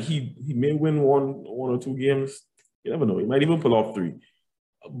 He may win one or two games. You never know. He might even pull off 3.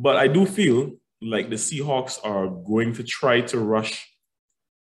 But I do feel like the Seahawks are going to try to rush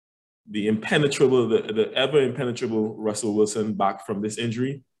the ever impenetrable Russell Wilson back from this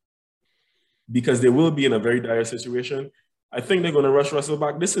injury, because they will be in a very dire situation. I think they're going to rush Russell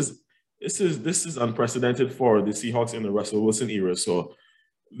back. This is unprecedented for the Seahawks in the Russell Wilson era. So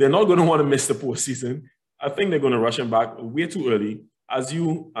they're not going to want to miss the postseason. I think they're going to rush him back way too early. As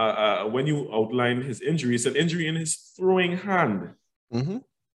you, when you outline his injury, it's an injury in his throwing hand, and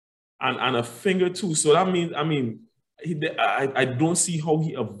a finger too. So that means, I don't see how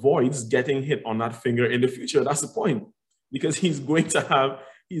he avoids getting hit on that finger in the future. That's the point, because he's going to have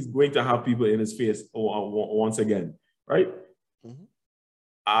people in his face once again, right?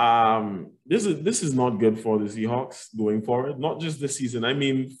 This is not good for the Seahawks going forward. Not just this season. I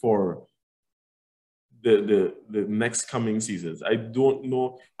mean, for the next coming seasons. I don't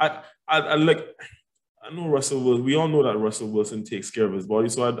know. I know Russell Wilson. We all know that Russell Wilson takes care of his body.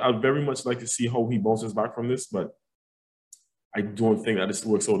 So I'd very much like to see how he bounces back from this, but I don't think that this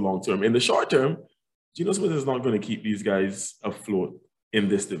works out long term. In the short term, Geno Smith is not going to keep these guys afloat in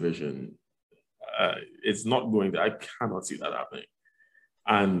this division. It's not going to. I cannot see that happening.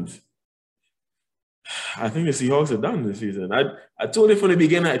 And I think the Seahawks are done this season. I told you from the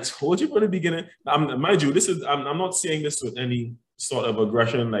beginning. Mind you, I'm not saying this with any sort of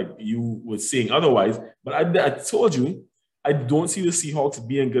aggression like you were saying otherwise, but I told you I don't see the Seahawks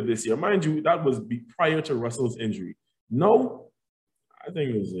being good this year. Mind you, that was prior to Russell's injury. No, I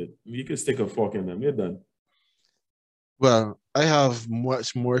think it was it. You could stick a fork in them. You're done. Well, I have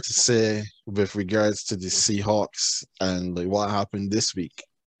much more to say with regards to the Seahawks and like what happened this week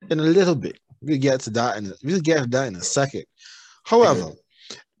in a little bit. We'll get to that in a second. However,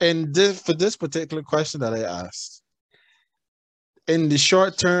 for this particular question that I asked, in the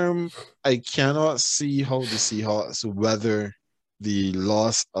short term, I cannot see how the Seahawks weather the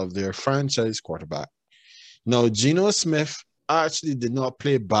loss of their franchise quarterback. Now, Geno Smith actually did not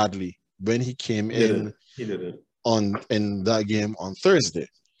play badly when he came in. He didn't. In that game on Thursday.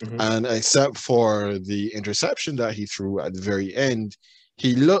 Mm-hmm. And except for the interception that he threw at the very end,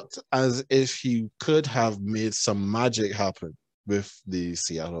 he looked as if he could have made some magic happen with the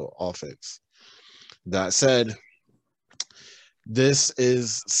Seattle offense. That said, this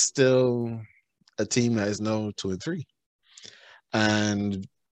is still a team that is now 2-3. And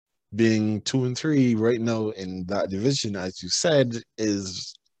being 2-3 right now in that division, as you said,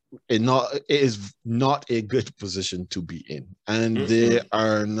 is not a good position to be in. And they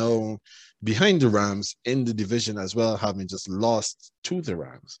are now behind the Rams in the division as well, having just lost to the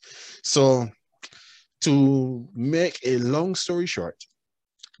Rams. So to make a long story short,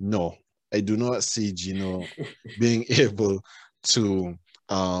 no, I do not see Geno being able to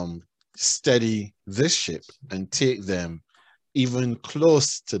steady this ship and take them even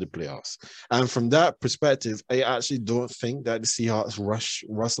close to the playoffs. And from that perspective, I actually don't think that the Seahawks rush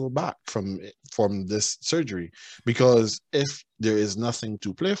Russell back from this surgery, because if there is nothing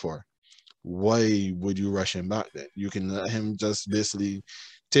to play for, why would you rush him back then? You can let him just basically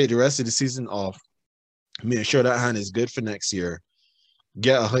take the rest of the season off, make sure that hand is good for next year,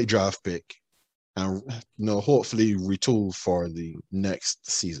 get a high draft pick, and hopefully retool for the next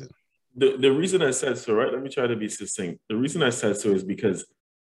season. The reason I said so, right? Let me try to be succinct. The reason I said so is because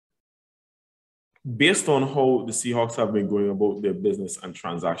based on how the Seahawks have been going about their business and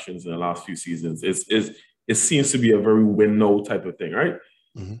transactions in the last few seasons, it seems to be a very win-now type of thing, right?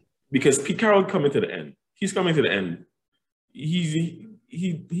 Mm-hmm. Because Pete Carroll coming to the end. He's coming to the end.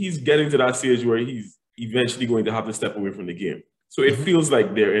 He's getting to that stage where he's eventually going to have to step away from the game. So it feels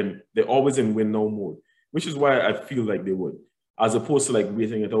like they're always in win-now mode, which is why I feel like they would, as opposed to like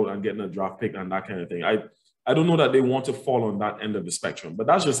waiting it out and getting a draft pick and that kind of thing. I don't know that they want to fall on that end of the spectrum, but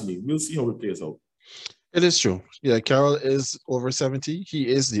that's just me. We'll see how it plays out. It is true. Yeah, Carroll is over 70. He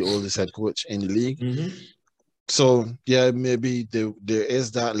is the oldest head coach in the league. Mm-hmm. So, yeah, maybe there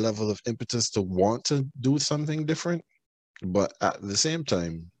is that level of impetus to want to do something different. But at the same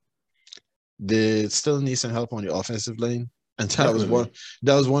time, they still need some help on the offensive line. And that was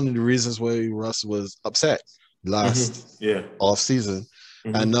one of the reasons why Russ was upset last off season.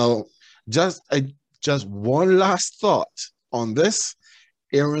 Mm-hmm. And now just one last thought on this.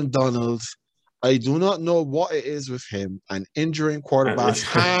 Aaron Donald, I do not know what it is with him and injuring quarterbacks'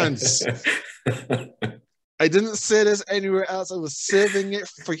 hands. I didn't say this anywhere else. I was saving it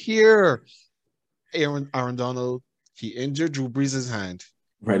for here. Aaron Donald, he injured Drew Brees' hand.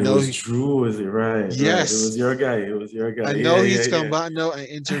 Right, it was Drew, is it right? Yes. Right. It was your guy. I know he's come back now and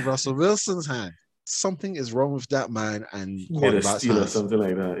injured Russell Wilson's hand. Something is wrong with that man and he made a steal or something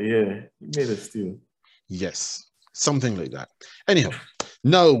like that. Yeah, he made a steal. Yes, something like that. Anyhow,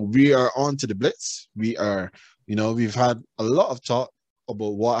 now we are on to the blitz. We are, we've had a lot of talk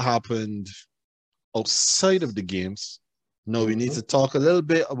about what happened outside of the games. Now we need to talk a little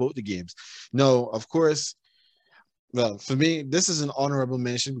bit about the games. Now, of course, well, for me, this is an honorable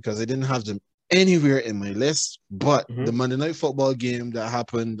mention because I didn't have them anywhere in my list, but the Monday Night Football game that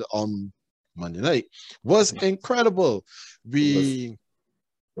happened on Monday night was incredible. We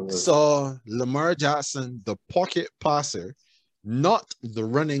saw Lamar Jackson, the pocket passer, not the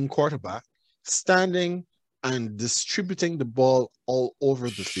running quarterback, standing and distributing the ball all over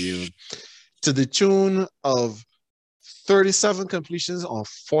the field to the tune of 37 completions on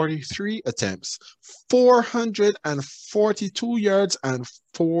 43 attempts, 442 yards, and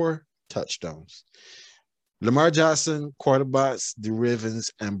 4 touchdowns. Lamar Jackson quarterbacks the Ravens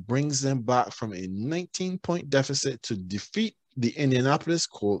and brings them back from a 19-point deficit to defeat the Indianapolis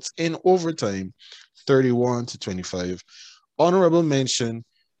Colts in overtime, 31-25. Honorable mention,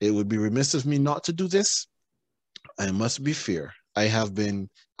 it would be remiss of me not to do this. I must be fair. I have been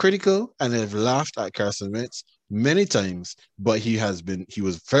critical and I've laughed at Carson Wentz many times, but he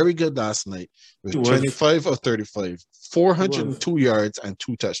was very good last night with 25 of 35, 402 yards and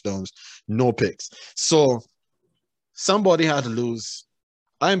 2 touchdowns, no picks. So somebody had to lose.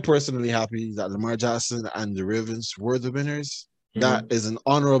 I'm personally happy that Lamar Jackson and the Ravens were the winners. That is an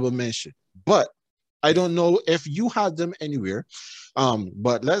honorable mention. But I don't know if you had them anywhere.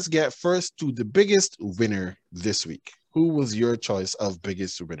 But let's get first to the biggest winner this week. Who was your choice of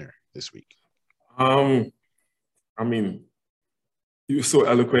biggest winner this week? I mean, you were so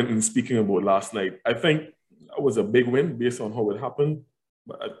eloquent in speaking about last night. I think that was a big win based on how it happened.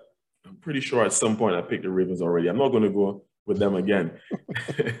 But I'm pretty sure at some point I picked the Ravens already. I'm not going to go with them again.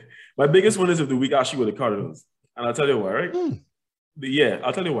 My biggest winners of the week actually were the Cardinals. And I'll tell you why, right?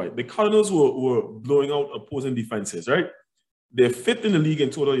 I'll tell you why. The Cardinals were blowing out opposing defenses, right? They're fifth in the league in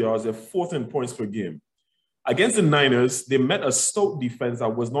total yards. They're fourth in points per game. Against the Niners, they met a stout defense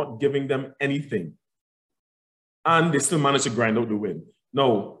that was not giving them anything. And they still managed to grind out the win.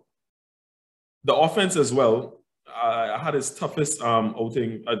 Now, the offense as well, I had his toughest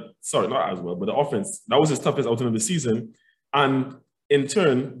outing. Sorry, not as well, but the offense, that was his toughest outing of the season. And in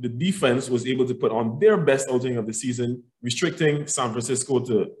turn, the defense was able to put on their best outing of the season, restricting San Francisco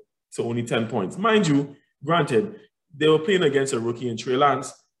to only 10 points. Mind you, granted, they were playing against a rookie in Trey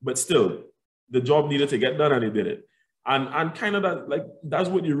Lance, but still, the job needed to get done and they did it. And kind of that's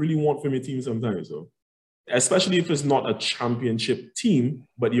what you really want from your team sometimes. So, especially if it's not a championship team,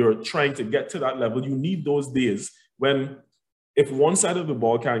 but you're trying to get to that level, you need those days when if one side of the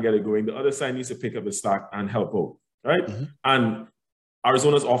ball can't get it going, the other side needs to pick up the slack and help out, right? Mm-hmm. And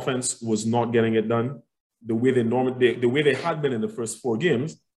Arizona's offense was not getting it done the way they had been in the first 4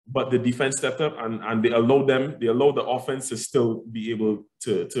 games, but the defense stepped up and they allowed the offense to still be able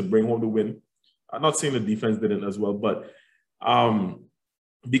to bring home the win. I'm not saying the defense didn't as well, but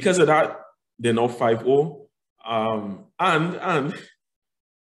because of that, they're now 5-0. And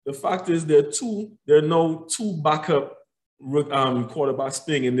the fact is there are now 2 backup quarterbacks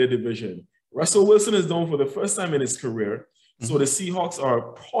playing in their division. Russell Wilson is down for the first time in his career. So the Seahawks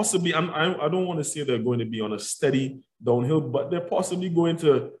are possibly, I don't want to say they're going to be on a steady downhill, but they're possibly going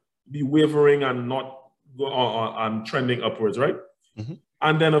to be wavering and not go on trending upwards, right? Mm-hmm.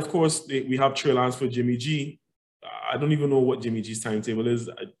 And then, of course, we have Trey Lance for Jimmy G. I don't even know what Jimmy G's timetable is.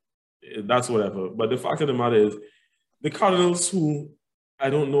 That's whatever. But the fact of the matter is, the Cardinals, who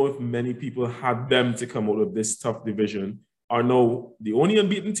I don't know if many people had them to come out of this tough division, are now the only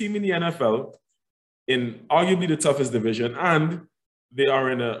unbeaten team in the NFL in arguably the toughest division, and they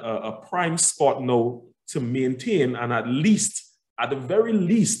are in a prime spot now to maintain and at the very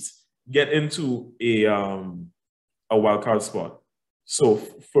least, get into a wild card spot. So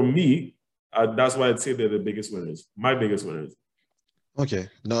for me, that's why I'd say they're the biggest winners, my biggest winners. Okay.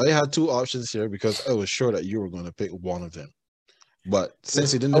 Now, I had 2 options here because I was sure that you were going to pick one of them. But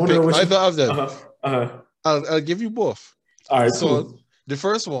since you didn't pick either of them, I'll give you both. All right, so cool. The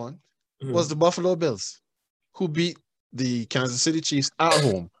first one was the Buffalo Bills, who beat the Kansas City Chiefs at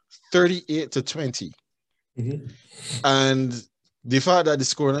home 38-20. Mm-hmm. And the fact that the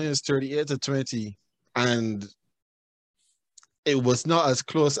scoreline is 38-20 and it was not as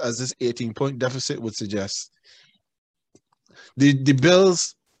close as this 18-point deficit would suggest. The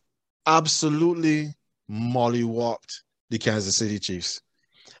Bills absolutely mollywopped the Kansas City Chiefs.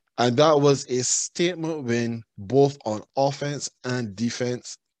 And that was a statement win both on offense and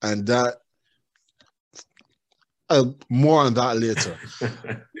defense. And that, more on that later.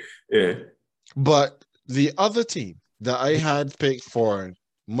 Yeah. But the other team that I had picked for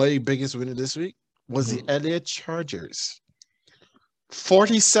my biggest winner this week was the LA Chargers.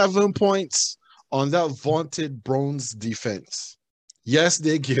 47 points on that vaunted Browns defense. Yes,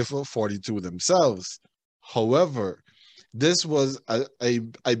 they gave up 42 themselves. However, this was,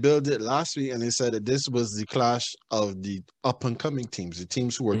 I built it last week and I said that this was the clash of the up-and-coming teams, the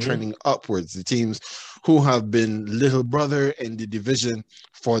teams who are trending upwards, the teams who have been little brother in the division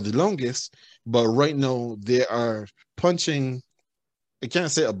for the longest, but right now they are punching, I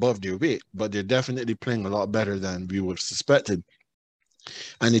can't say above their weight, but they're definitely playing a lot better than we would have suspected.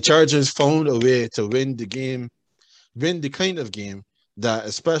 And the Chargers found a way to win the kind of game that,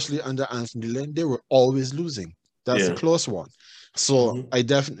 especially under Anthony Lynn, they were always losing. That's a close one. So I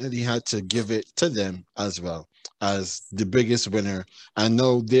definitely had to give it to them as well as the biggest winner. And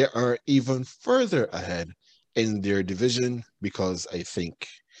now they are even further ahead in their division because I think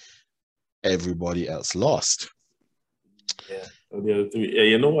everybody else lost. Yeah. The other 3. Yeah,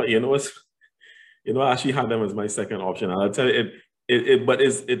 you know what? I actually had them as my second option. And I'll tell you,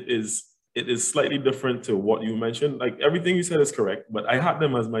 it is slightly different to what you mentioned. Like everything you said is correct, but I had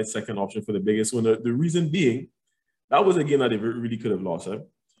them as my second option for the biggest winner. The reason being, that was a game that they really could have lost.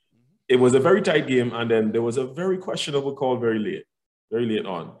 It was a very tight game, and then there was a very questionable call very late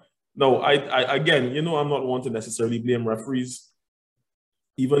on. No, I again, I'm not one to necessarily blame referees.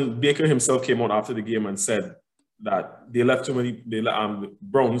 Even Baker himself came out after the game and said that they left too many. The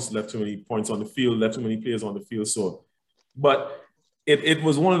Browns left too many points on the field, left too many players on the field. So, but it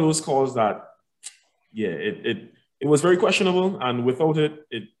was one of those calls that, yeah, it was very questionable, and without it,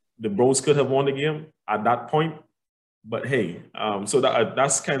 the Browns could have won the game at that point. But hey, so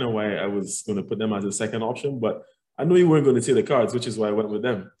that's kind of why I was going to put them as a second option. But I knew you weren't going to take the Cards, which is why I went with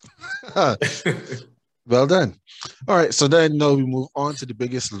them. Well done. All right, so then now we move on to the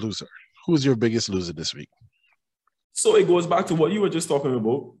biggest loser. Who's your biggest loser this week? So it goes back to what you were just talking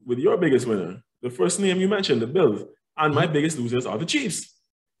about with your biggest winner. The first name you mentioned, the Bills. And my biggest losers are the Chiefs.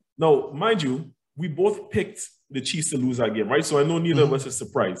 Now, mind you, we both picked the Chiefs to lose that game, right? So I know neither of us is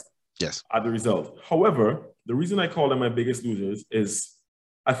surprised at the result. However, the reason I call them my biggest losers is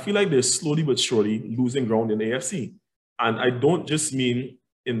I feel like they're slowly but surely losing ground in the AFC. And I don't just mean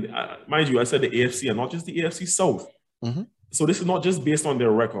mind you, I said the AFC and not just the AFC South. So this is not just based on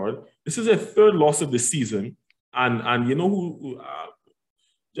their record. This is a third loss of the season. And you know who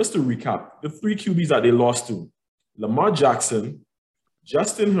just to recap, the 3 QBs that they lost to, Lamar Jackson,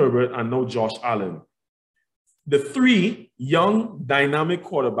 Justin Herbert, and now Josh Allen. The 3 young, dynamic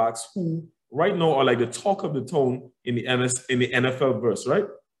quarterbacks who right now are like the talk of the town in the NFL verse, right?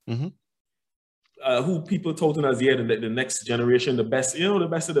 Who people touting as the next generation, the best, the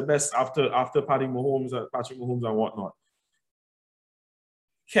best of the best after Patrick Mahomes and whatnot.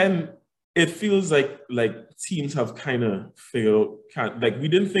 It feels like teams have kind of figured out, we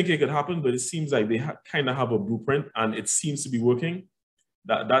didn't think it could happen, but it seems like they kind of have a blueprint, and it seems to be working.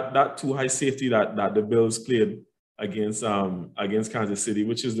 That too high safety that the Bills played against Kansas City,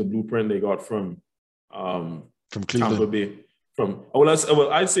 which is the blueprint they got from Cleveland. Tampa Bay.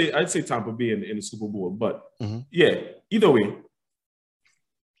 I'd say Tampa Bay in the Super Bowl, but yeah, either way,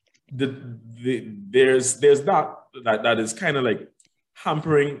 there's that is kind of like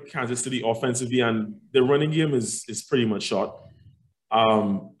hampering Kansas City offensively, and the running game is pretty much shot.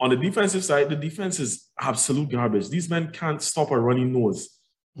 On the defensive side, the defense is absolute garbage. These men can't stop a running nose.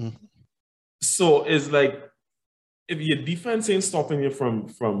 So it's like, if your defense ain't stopping you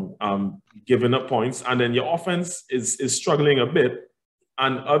from giving up points, and then your offense is struggling a bit,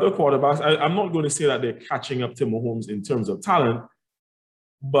 and other quarterbacks, I'm not going to say that they're catching up to Mahomes in terms of talent,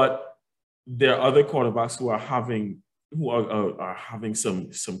 but there are other quarterbacks who are having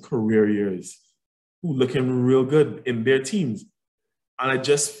some career years, who looking real good in their teams. And I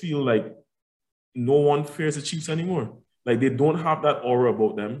just feel like no one fears the Chiefs anymore. Like, they don't have that aura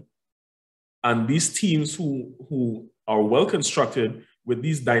about them. And these teams who are well constructed with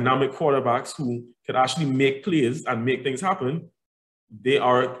these dynamic quarterbacks who can actually make plays and make things happen, they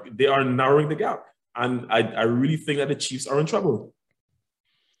are narrowing the gap. And I really think that the Chiefs are in trouble.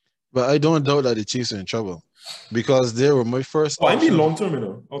 But I don't doubt that the Chiefs are in trouble, because they were my first option. I mean long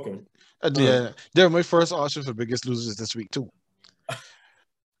term, Okay. Yeah, they were my first option for biggest losers this week too.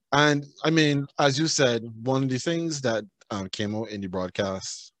 And I mean, as you said, one of the things that came out in the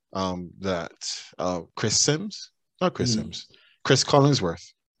broadcast that Chris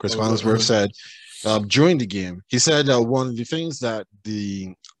Collinsworth said during the game, he said that one of the things that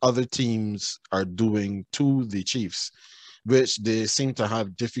the other teams are doing to the Chiefs, which they seem to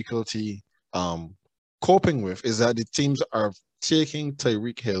have difficulty coping with, is that the teams are taking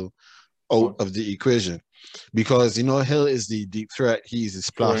Tyreek Hill out of the equation. Because, Hill is the deep threat. He's a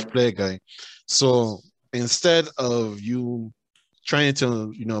splash play guy. So instead of you trying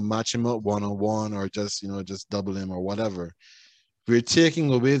to, match him up one-on-one or just double him or whatever, we're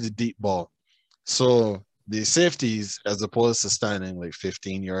taking away the deep ball. So the safeties, as opposed to standing like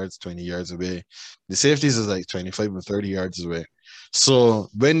 15 yards, 20 yards away, the safeties is like 25 or 30 yards away. So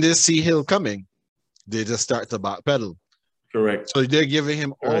when they see Hill coming, they just start to backpedal. Correct. So they're giving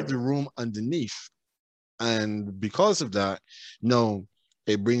him all the room underneath. And because of that,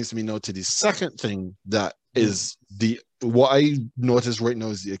 it brings me now to the second thing that is what I notice right now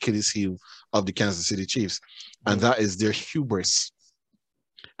is the Achilles heel of the Kansas City Chiefs, and that is their hubris.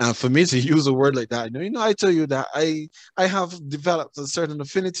 And for me to use a word like that, I tell you that I have developed a certain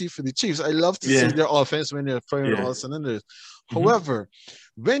affinity for the Chiefs. I love to see their offense when they're firing all cylinders. However,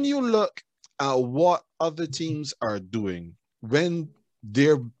 when you look at what other teams are doing, when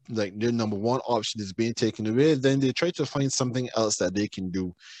their number one option is being taken away, then they try to find something else that they can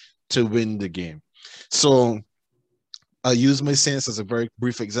do to win the game. So I'll use my Saints as a very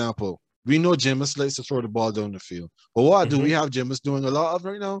brief example. We know Jameis likes to throw the ball down the field. But what do we have Jameis doing a lot of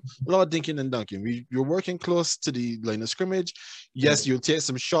right now? A lot of dinking and dunking. You're working close to the line of scrimmage. Yes, you'll take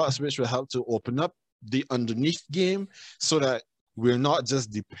some shots, which will help to open up the underneath game so that we're not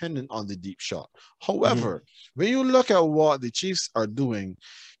just dependent on the deep shot. However, when you look at what the Chiefs are doing,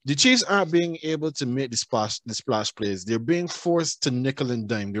 The Chiefs aren't being able to make the splash plays. They're being forced to nickel and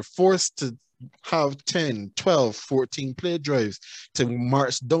dime. They're forced to have 10, 12, 14 play drives to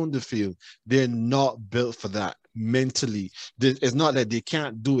march down the field. They're not built for that mentally. It's not that they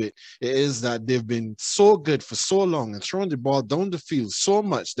can't do it. It is that they've been so good for so long and throwing the ball down the field so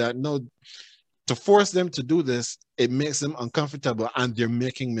much that no, to force them to do this, it makes them uncomfortable and they're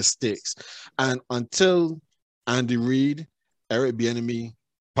making mistakes. And until Andy Reid, Eric Bieniemy,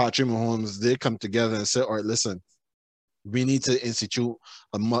 Patrick Mahomes, they come together and say, all right, listen, we need to institute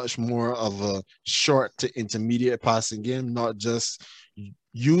a much more of a short to intermediate passing game, not just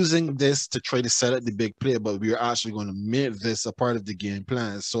using this to try to set up the big play, but we are actually going to make this a part of the game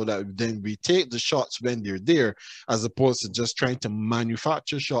plan so that then we take the shots when they're there, as opposed to just trying to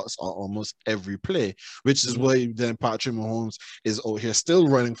manufacture shots on almost every play, which is why then Patrick Mahomes is out here still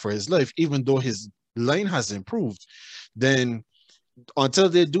running for his life, even though his line has improved. Then until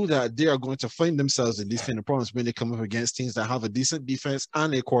they do that, they are going to find themselves in these kind of problems when they come up against teams that have a decent defense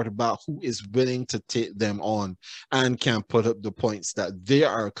and a quarterback who is willing to take them on and can put up the points that they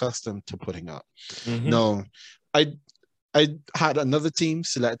are accustomed to putting up. Now, I had another team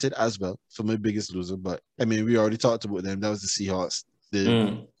selected as well for my biggest loser, but I mean, we already talked about them. That was the Seahawks.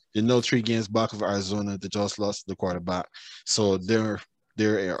 They're no 3 games back of Arizona. They just lost the quarterback. So they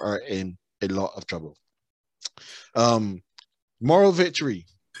are in a lot of trouble. Moral victory.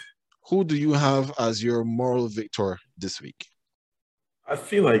 Who do you have as your moral victor this week? I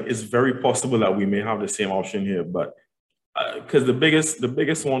feel like it's very possible that we may have the same option here, but because the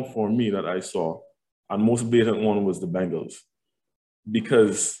biggest one for me that I saw, and most blatant one, was the Bengals,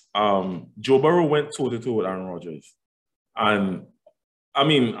 because Joe Burrow went toe-to-toe with Aaron Rodgers. And I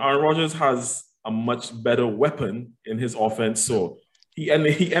mean, Aaron Rodgers has a much better weapon in his offense, so he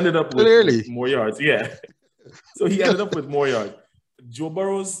ended up with more yards. Yeah. So he ended up with more yards. Joe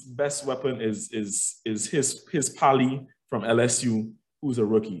Burrow's best weapon is his pally from LSU, who's a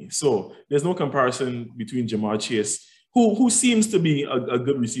rookie. So there's no comparison between Jamar Chase, who seems to be a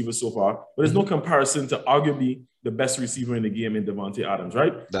good receiver so far, but there's no comparison to arguably the best receiver in the game in Devontae Adams,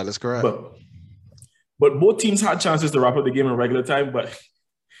 right? That is correct. But both teams had chances to wrap up the game in regular time, but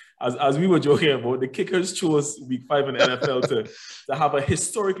as we were joking about, the kickers chose week 5 in the NFL to have a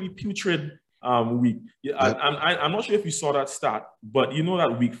historically putrid week. Yeah, yep. I'm not sure if you saw that stat, but you know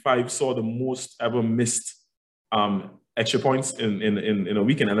that week 5 saw the most ever missed extra points in a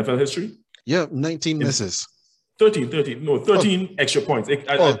week in NFL history? Yeah, 19 misses. 13 extra points.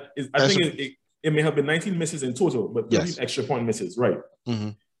 I think it may have been 19 misses in total, but 13 extra point misses, right?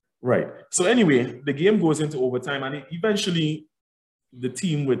 Right. So anyway, the game goes into overtime, and eventually the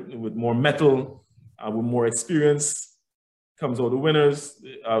team with more mettle, with more experience, comes out the winners.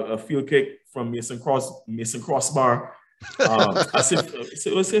 A field kick from Mason Crossbar.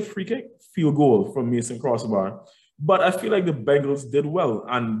 It was a free kick, field goal from Mason Crossbar. But I feel like the Bengals did well,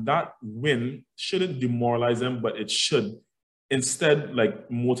 and that win shouldn't demoralize them, but it should instead like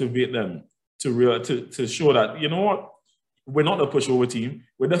motivate them to show that, you know what, we're not a pushover team.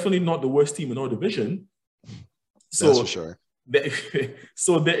 We're definitely not the worst team in our division. So that's for sure.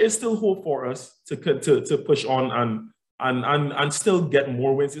 So there is still hope for us to push on and still get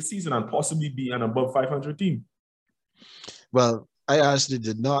more wins this season and possibly be an above 500 team. Well, I actually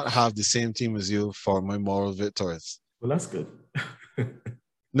did not have the same team as you for my moral victories. Well, that's good.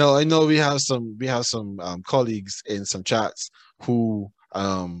 No, I know we have some colleagues in some chats who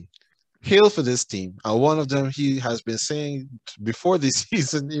hail for this team. And one of them, he has been saying before the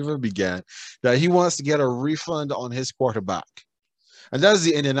season even began that he wants to get a refund on his quarterback. And that's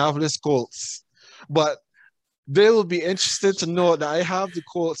the Indianapolis Colts. But they will be interested to know that I have the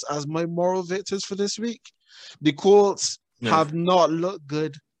Colts as my moral victors for this week. The Colts have not looked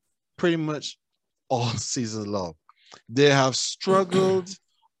good pretty much all season long. They have struggled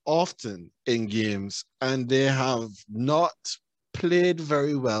often in games, and they have not played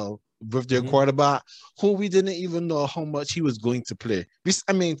very well with their quarterback, who we didn't even know how much he was going to play.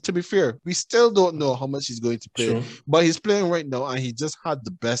 I mean, to be fair, we still don't know how much he's going to play, but he's playing right now, and he just had the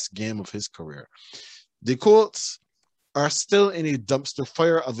best game of his career. The Colts are still in a dumpster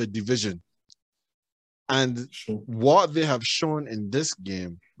fire of a division. And what they have shown in this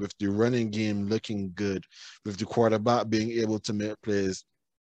game, with the running game looking good, with the quarterback being able to make plays,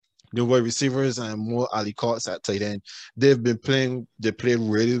 the wide receivers and more Ali Cox at tight end, they played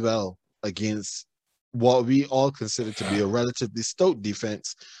really well against what we all consider to be a relatively stout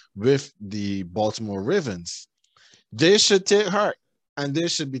defense with the Baltimore Ravens. They should take heart, and they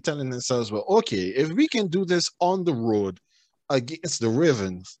should be telling themselves, well, okay, if we can do this on the road against the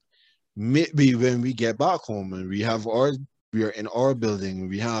Ravens, maybe when we get back home and we have our we are in our building.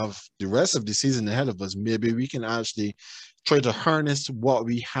 We have the rest of the season ahead of us. Maybe we can actually try to harness what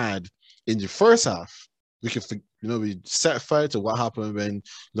we had in the first half. We can, we set fire to what happened when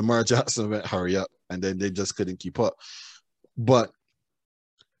Lamar Jackson went hurry up, and then they just couldn't keep up. But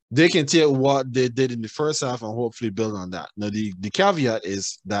they can take what they did in the first half and hopefully build on that. Now, the caveat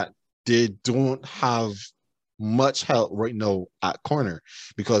is that they don't have much help right now at corner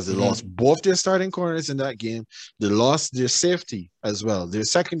because they lost both their starting corners in that game. They lost their safety as well. Their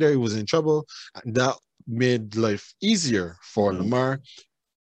secondary was in trouble, and that made life easier for Lamar.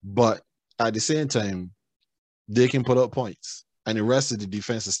 But at the same time, they can put up points, and the rest of the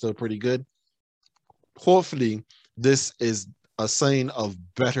defense is still pretty good. Hopefully, this is a sign of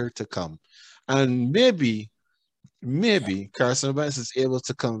better to come. And maybe Carson Wentz is able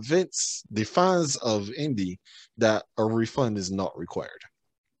to convince the fans of Indy that a refund is not required.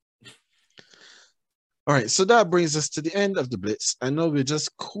 All right, so that brings us to the end of the Blitz. I know we'll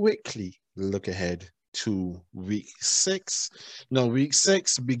just quickly look ahead to week 6. Now, week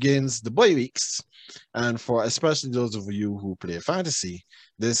 6 begins the bye weeks. And for especially those of you who play fantasy,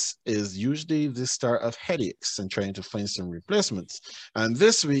 this is usually the start of headaches and trying to find some replacements. And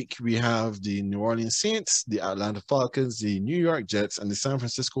this week, we have the New Orleans Saints, the Atlanta Falcons, the New York Jets, and the San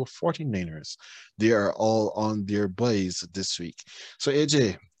Francisco 49ers. They are all on their buys this week. So,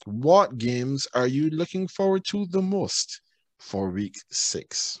 AJ, what games are you looking forward to the most for week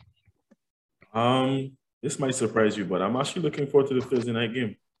 6? This might surprise you, but I'm actually looking forward to the Thursday night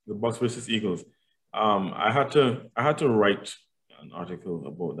game, the Bucs versus Eagles. I had to write an article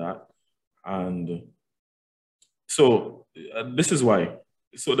about that, and so this is why.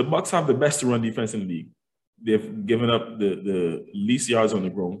 So the Bucs have the best run defense in the league. They've given up the least yards on the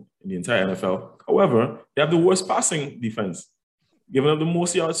ground in the entire NFL. However, they have the worst passing defense, giving up the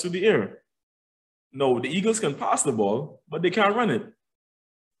most yards through the air. No, the Eagles can pass the ball, but they can't run it.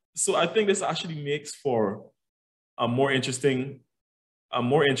 So I think this actually makes for a more interesting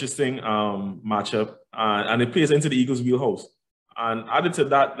matchup, and it plays into the Eagles' wheelhouse. And added to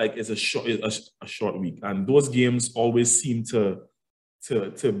that, like, it's a short week, and those games always seem to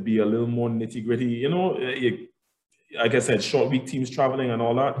be a little more nitty gritty. Like I said, short week, teams traveling and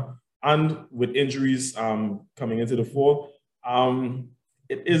all that, and with injuries coming into the fall,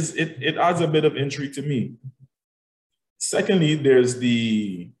 it adds a bit of intrigue to me. Secondly, there's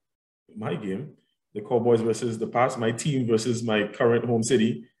my game, the Cowboys versus the Pats, my team versus my current home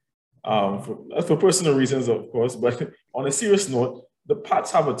city, for personal reasons, of course. But on a serious note, the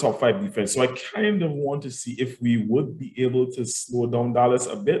Pats have a top 5 defense. So I kind of want to see if we would be able to slow down Dallas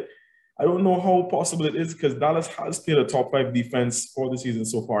a bit. I don't know how possible it is because Dallas has played a top 5 defense for the season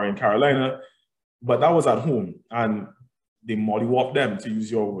so far in Carolina, but that was at home, and they mollywhopped them, to use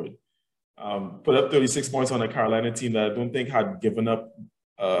your word. Put up 36 points on a Carolina team that I don't think had given up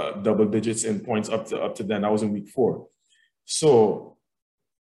double digits in points up to then. That was in week 4. So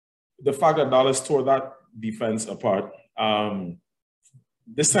the fact that Dallas tore that defense apart,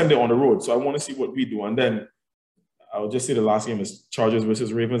 this time they're on the road. So I want to see what we do. And then I'll just say the last game is Chargers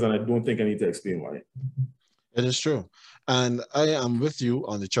versus Ravens, and I don't think I need to explain why. It is true. And I am with you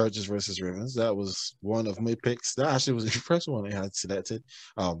on the Chargers versus Ravens. That was one of my picks. That actually was the first one I had selected.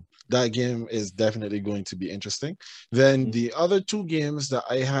 That game is definitely going to be interesting. Then the other 2 games that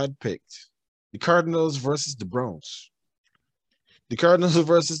I had picked, the Cardinals versus the Browns. The Cardinals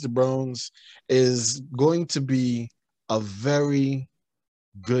versus the Browns is going to be a very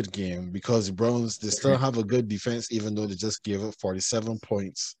good game because the Browns, they still have a good defense, even though they just gave up 47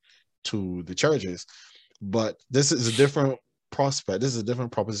 points to the Chargers. But this is a different prospect. This is a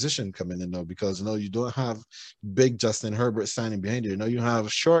different proposition coming in now because you don't have big Justin Herbert standing behind you. You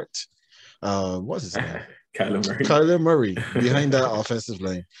have short, what's his name? Kyler Murray behind that offensive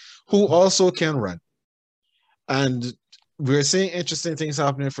line, who also can run. And we're seeing interesting things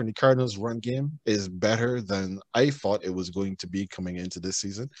happening from the Cardinals' run game is better than I thought it was going to be coming into this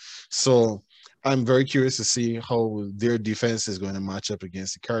season. So I'm very curious to see how their defense is going to match up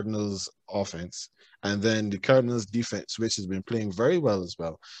against the Cardinals' offense. And then the Cardinals defense, which has been playing very well as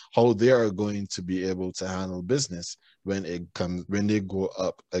well, how they are going to be able to handle business when they go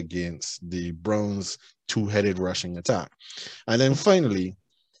up against the Browns' 2-headed rushing attack. And then finally,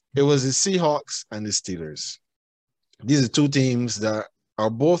 it was the Seahawks and the Steelers. These are 2 teams that are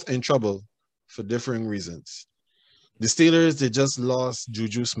both in trouble for differing reasons. The Steelers, they just lost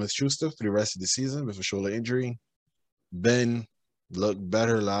Juju Smith-Schuster for the rest of the season with a shoulder injury. Ben looked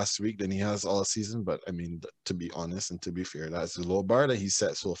better last week than he has all season, but I mean, to be honest and to be fair, that's the low bar that he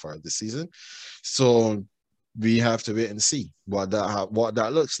set so far this season. So we have to wait and see what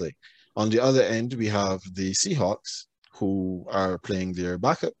that looks like. On the other end, we have the Seahawks, who are playing their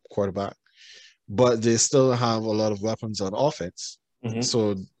backup quarterback, but they still have a lot of weapons on offense. Mm-hmm.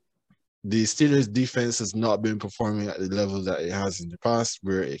 So the Steelers defense has not been performing at the level that it has in the past,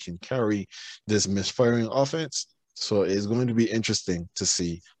 where it can carry this misfiring offense. So it's going to be interesting to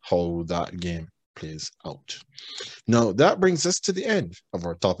see how that game plays out. Now, that brings us to the end of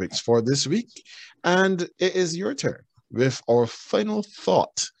our topics for this week, and it is your turn with our final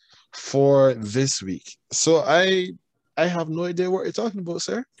thought for this week. So I have no idea what you're talking about,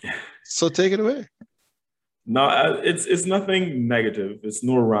 sir. So take it away. No, it's nothing negative. It's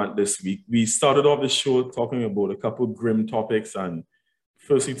no rant this week. We started off the show talking about a couple grim topics, and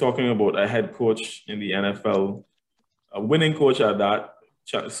firstly talking about a head coach in the NFL, a winning coach at that,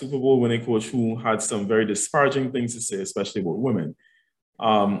 Super Bowl winning coach who had some very disparaging things to say, especially about women.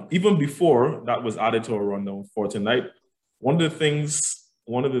 Even before that was added to our rundown for tonight, one of the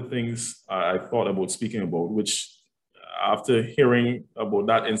things I thought about speaking about, which after hearing about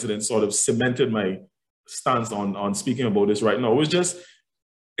that incident sort of cemented my stance on speaking about this right now,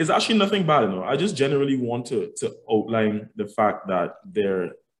 it's actually nothing bad. I just generally want to outline the fact that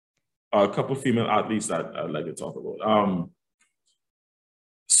there are a couple of female athletes that I'd like to talk about.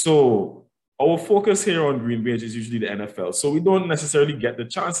 So our focus here on Green Bay is usually the NFL. So we don't necessarily get the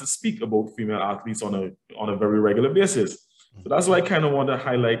chance to speak about female athletes on a very regular basis. So that's why I kind of want to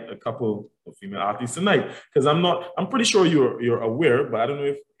highlight a couple of female athletes tonight, because I'm pretty sure you're aware, but I don't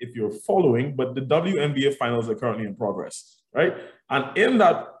know if you're following, but the WNBA finals are currently in progress, right? And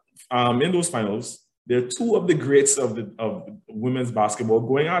in those finals, there are two of the greats of women's basketball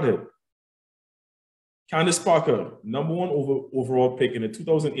going at it. Candace Parker, number one overall pick in the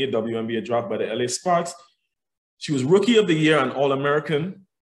 2008 WNBA draft by the LA Sparks. She was Rookie of the Year and All-American,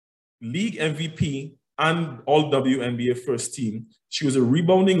 League MVP, and All-WNBA first team. She was a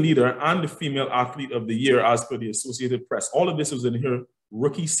rebounding leader and the Female Athlete of the Year as per the Associated Press. All of this was in her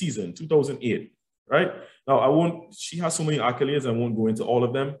rookie season, 2008, right? Now, she has so many accolades, I won't go into all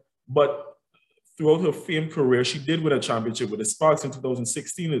of them, but throughout her famed career, she did win a championship with the Sparks in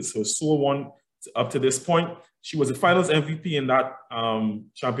 2016. It's her sole one up to this point. She was a finals MVP in that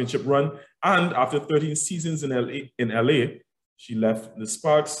championship run. And after 13 seasons in LA, she left the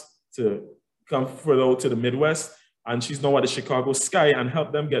Sparks to come further out to the Midwest. And she's now at the Chicago Sky and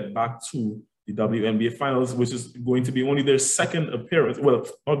helped them get back to the WNBA finals, which is going to be only their second appearance. Well,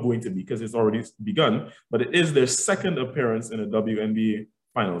 not going to be because it's already begun, but it is their second appearance in the WNBA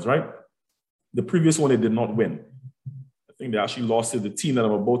finals, right? The previous one, they did not win. I think they actually lost to the team that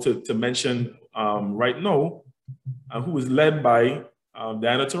I'm about to mention right now, who was led by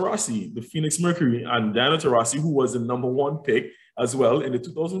Diana Taurasi, the Phoenix Mercury, and Diana Taurasi, who was the number one pick as well in the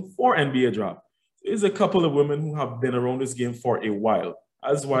 2004 NBA draft. There's a couple of women who have been around this game for a while.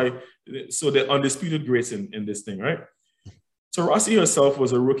 That's why, so they're undisputed greats in this thing, right? Taurasi herself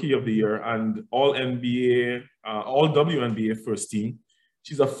was a Rookie of the Year and All-NBA, All-WNBA first team.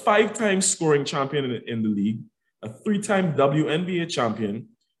 She's a 5-time scoring champion in the league, a 3-time WNBA champion,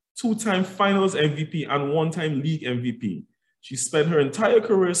 2-time finals MVP, and 1-time league MVP. She spent her entire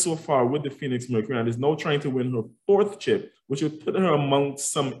career so far with the Phoenix Mercury and is now trying to win her 4th chip, which would put her among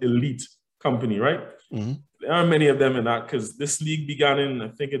some elite company, right? Mm-hmm. There are many of them in that because this league began in, I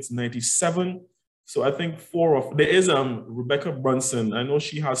think it's 97. So I think there is Rebecca Brunson. I know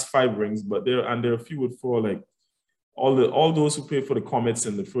she has 5 rings, but there are a few with 4, like all those who played for the Comets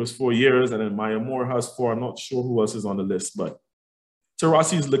in the first 4 years, and then Meyer Moore has 4. I'm not sure who else is on the list, but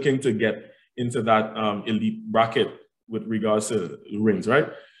Taurasi is looking to get into that elite bracket with regards to rings, right?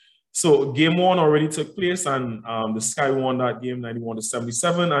 So game 1 already took place, and the Sky won that game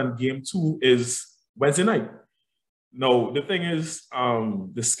 91-77, and game 2 is Wednesday night. No, the thing is,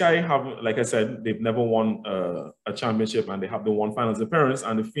 the Sky have, like I said, they've never won a championship, and they have the one finals appearance,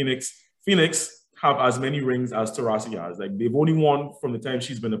 and the Phoenix have as many rings as Taurasi has. Like, they've only won from the time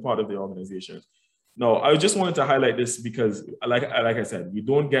she's been a part of the organization. No, I just wanted to highlight this because, like I said, we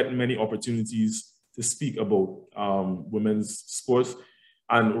don't get many opportunities to speak about women's sports.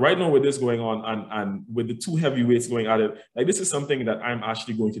 And right now with this going on and with the 2 heavyweights going at it, like, this is something that I'm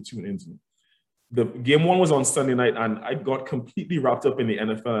actually going to tune into. The game 1 was on Sunday night, and I got completely wrapped up in the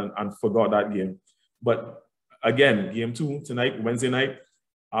NFL and forgot that game. But again, game 2 tonight, Wednesday night,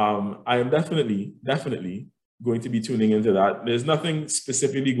 I am definitely going to be tuning into that. There's nothing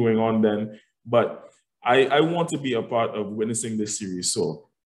specifically going on then, but I want to be a part of witnessing this series. So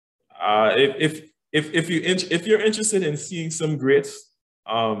if you're interested in seeing some greats,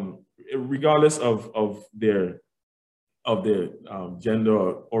 regardless of their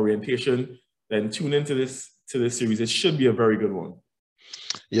gender orientation, then tune into this series. It should be a very good one.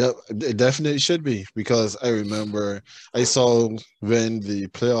 Yep, it definitely should be, because I remember I saw when the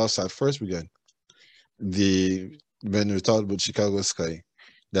playoffs had first begun, when we talked about Chicago Sky,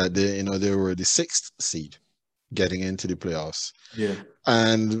 that they were the sixth seed getting into the playoffs. Yeah.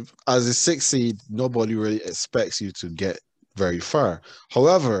 And as a sixth seed, nobody really expects you to get very far.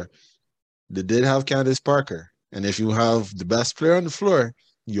 However, they did have Candace Parker. And if you have the best player on the floor,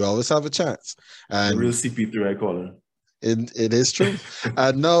 you always have a chance. And the real CP3, I call her. It is true.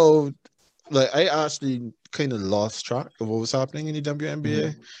 And now, like, I actually kind of lost track of what was happening in the WNBA.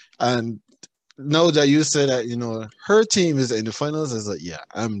 Mm-hmm. And now that you say that, her team is in the finals, is like, yeah,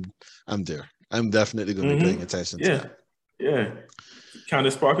 I'm there. I'm definitely going to be paying attention to that. Yeah.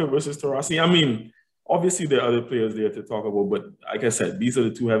 Candace Parker versus Taurasi. I mean, obviously there are other players there to talk about, but like I said, these are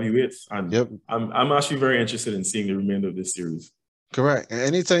the two heavyweights. And I'm actually very interested in seeing the remainder of this series. Correct. And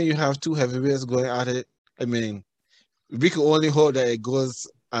anytime you have two heavyweights going at it, I mean, we can only hope that it goes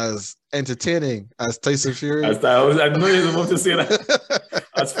as entertaining as Tyson Fury. I know you were about to say that.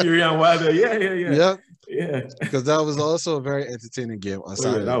 As Fury and Wilder. Yeah. Because that was also a very entertaining game on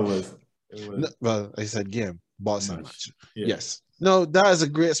Saturday. Yeah, that was. No, well, I said game, boxing match. Yeah. Yes. No, that is a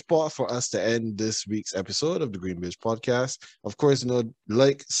great spot for us to end this week's episode of the Green Beige Podcast. Of course,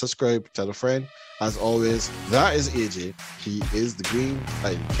 like, subscribe, tell a friend. As always, that is AJ. He is the Green.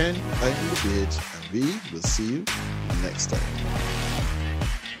 I'm Ken. I'm the Beige. And we will see you next time.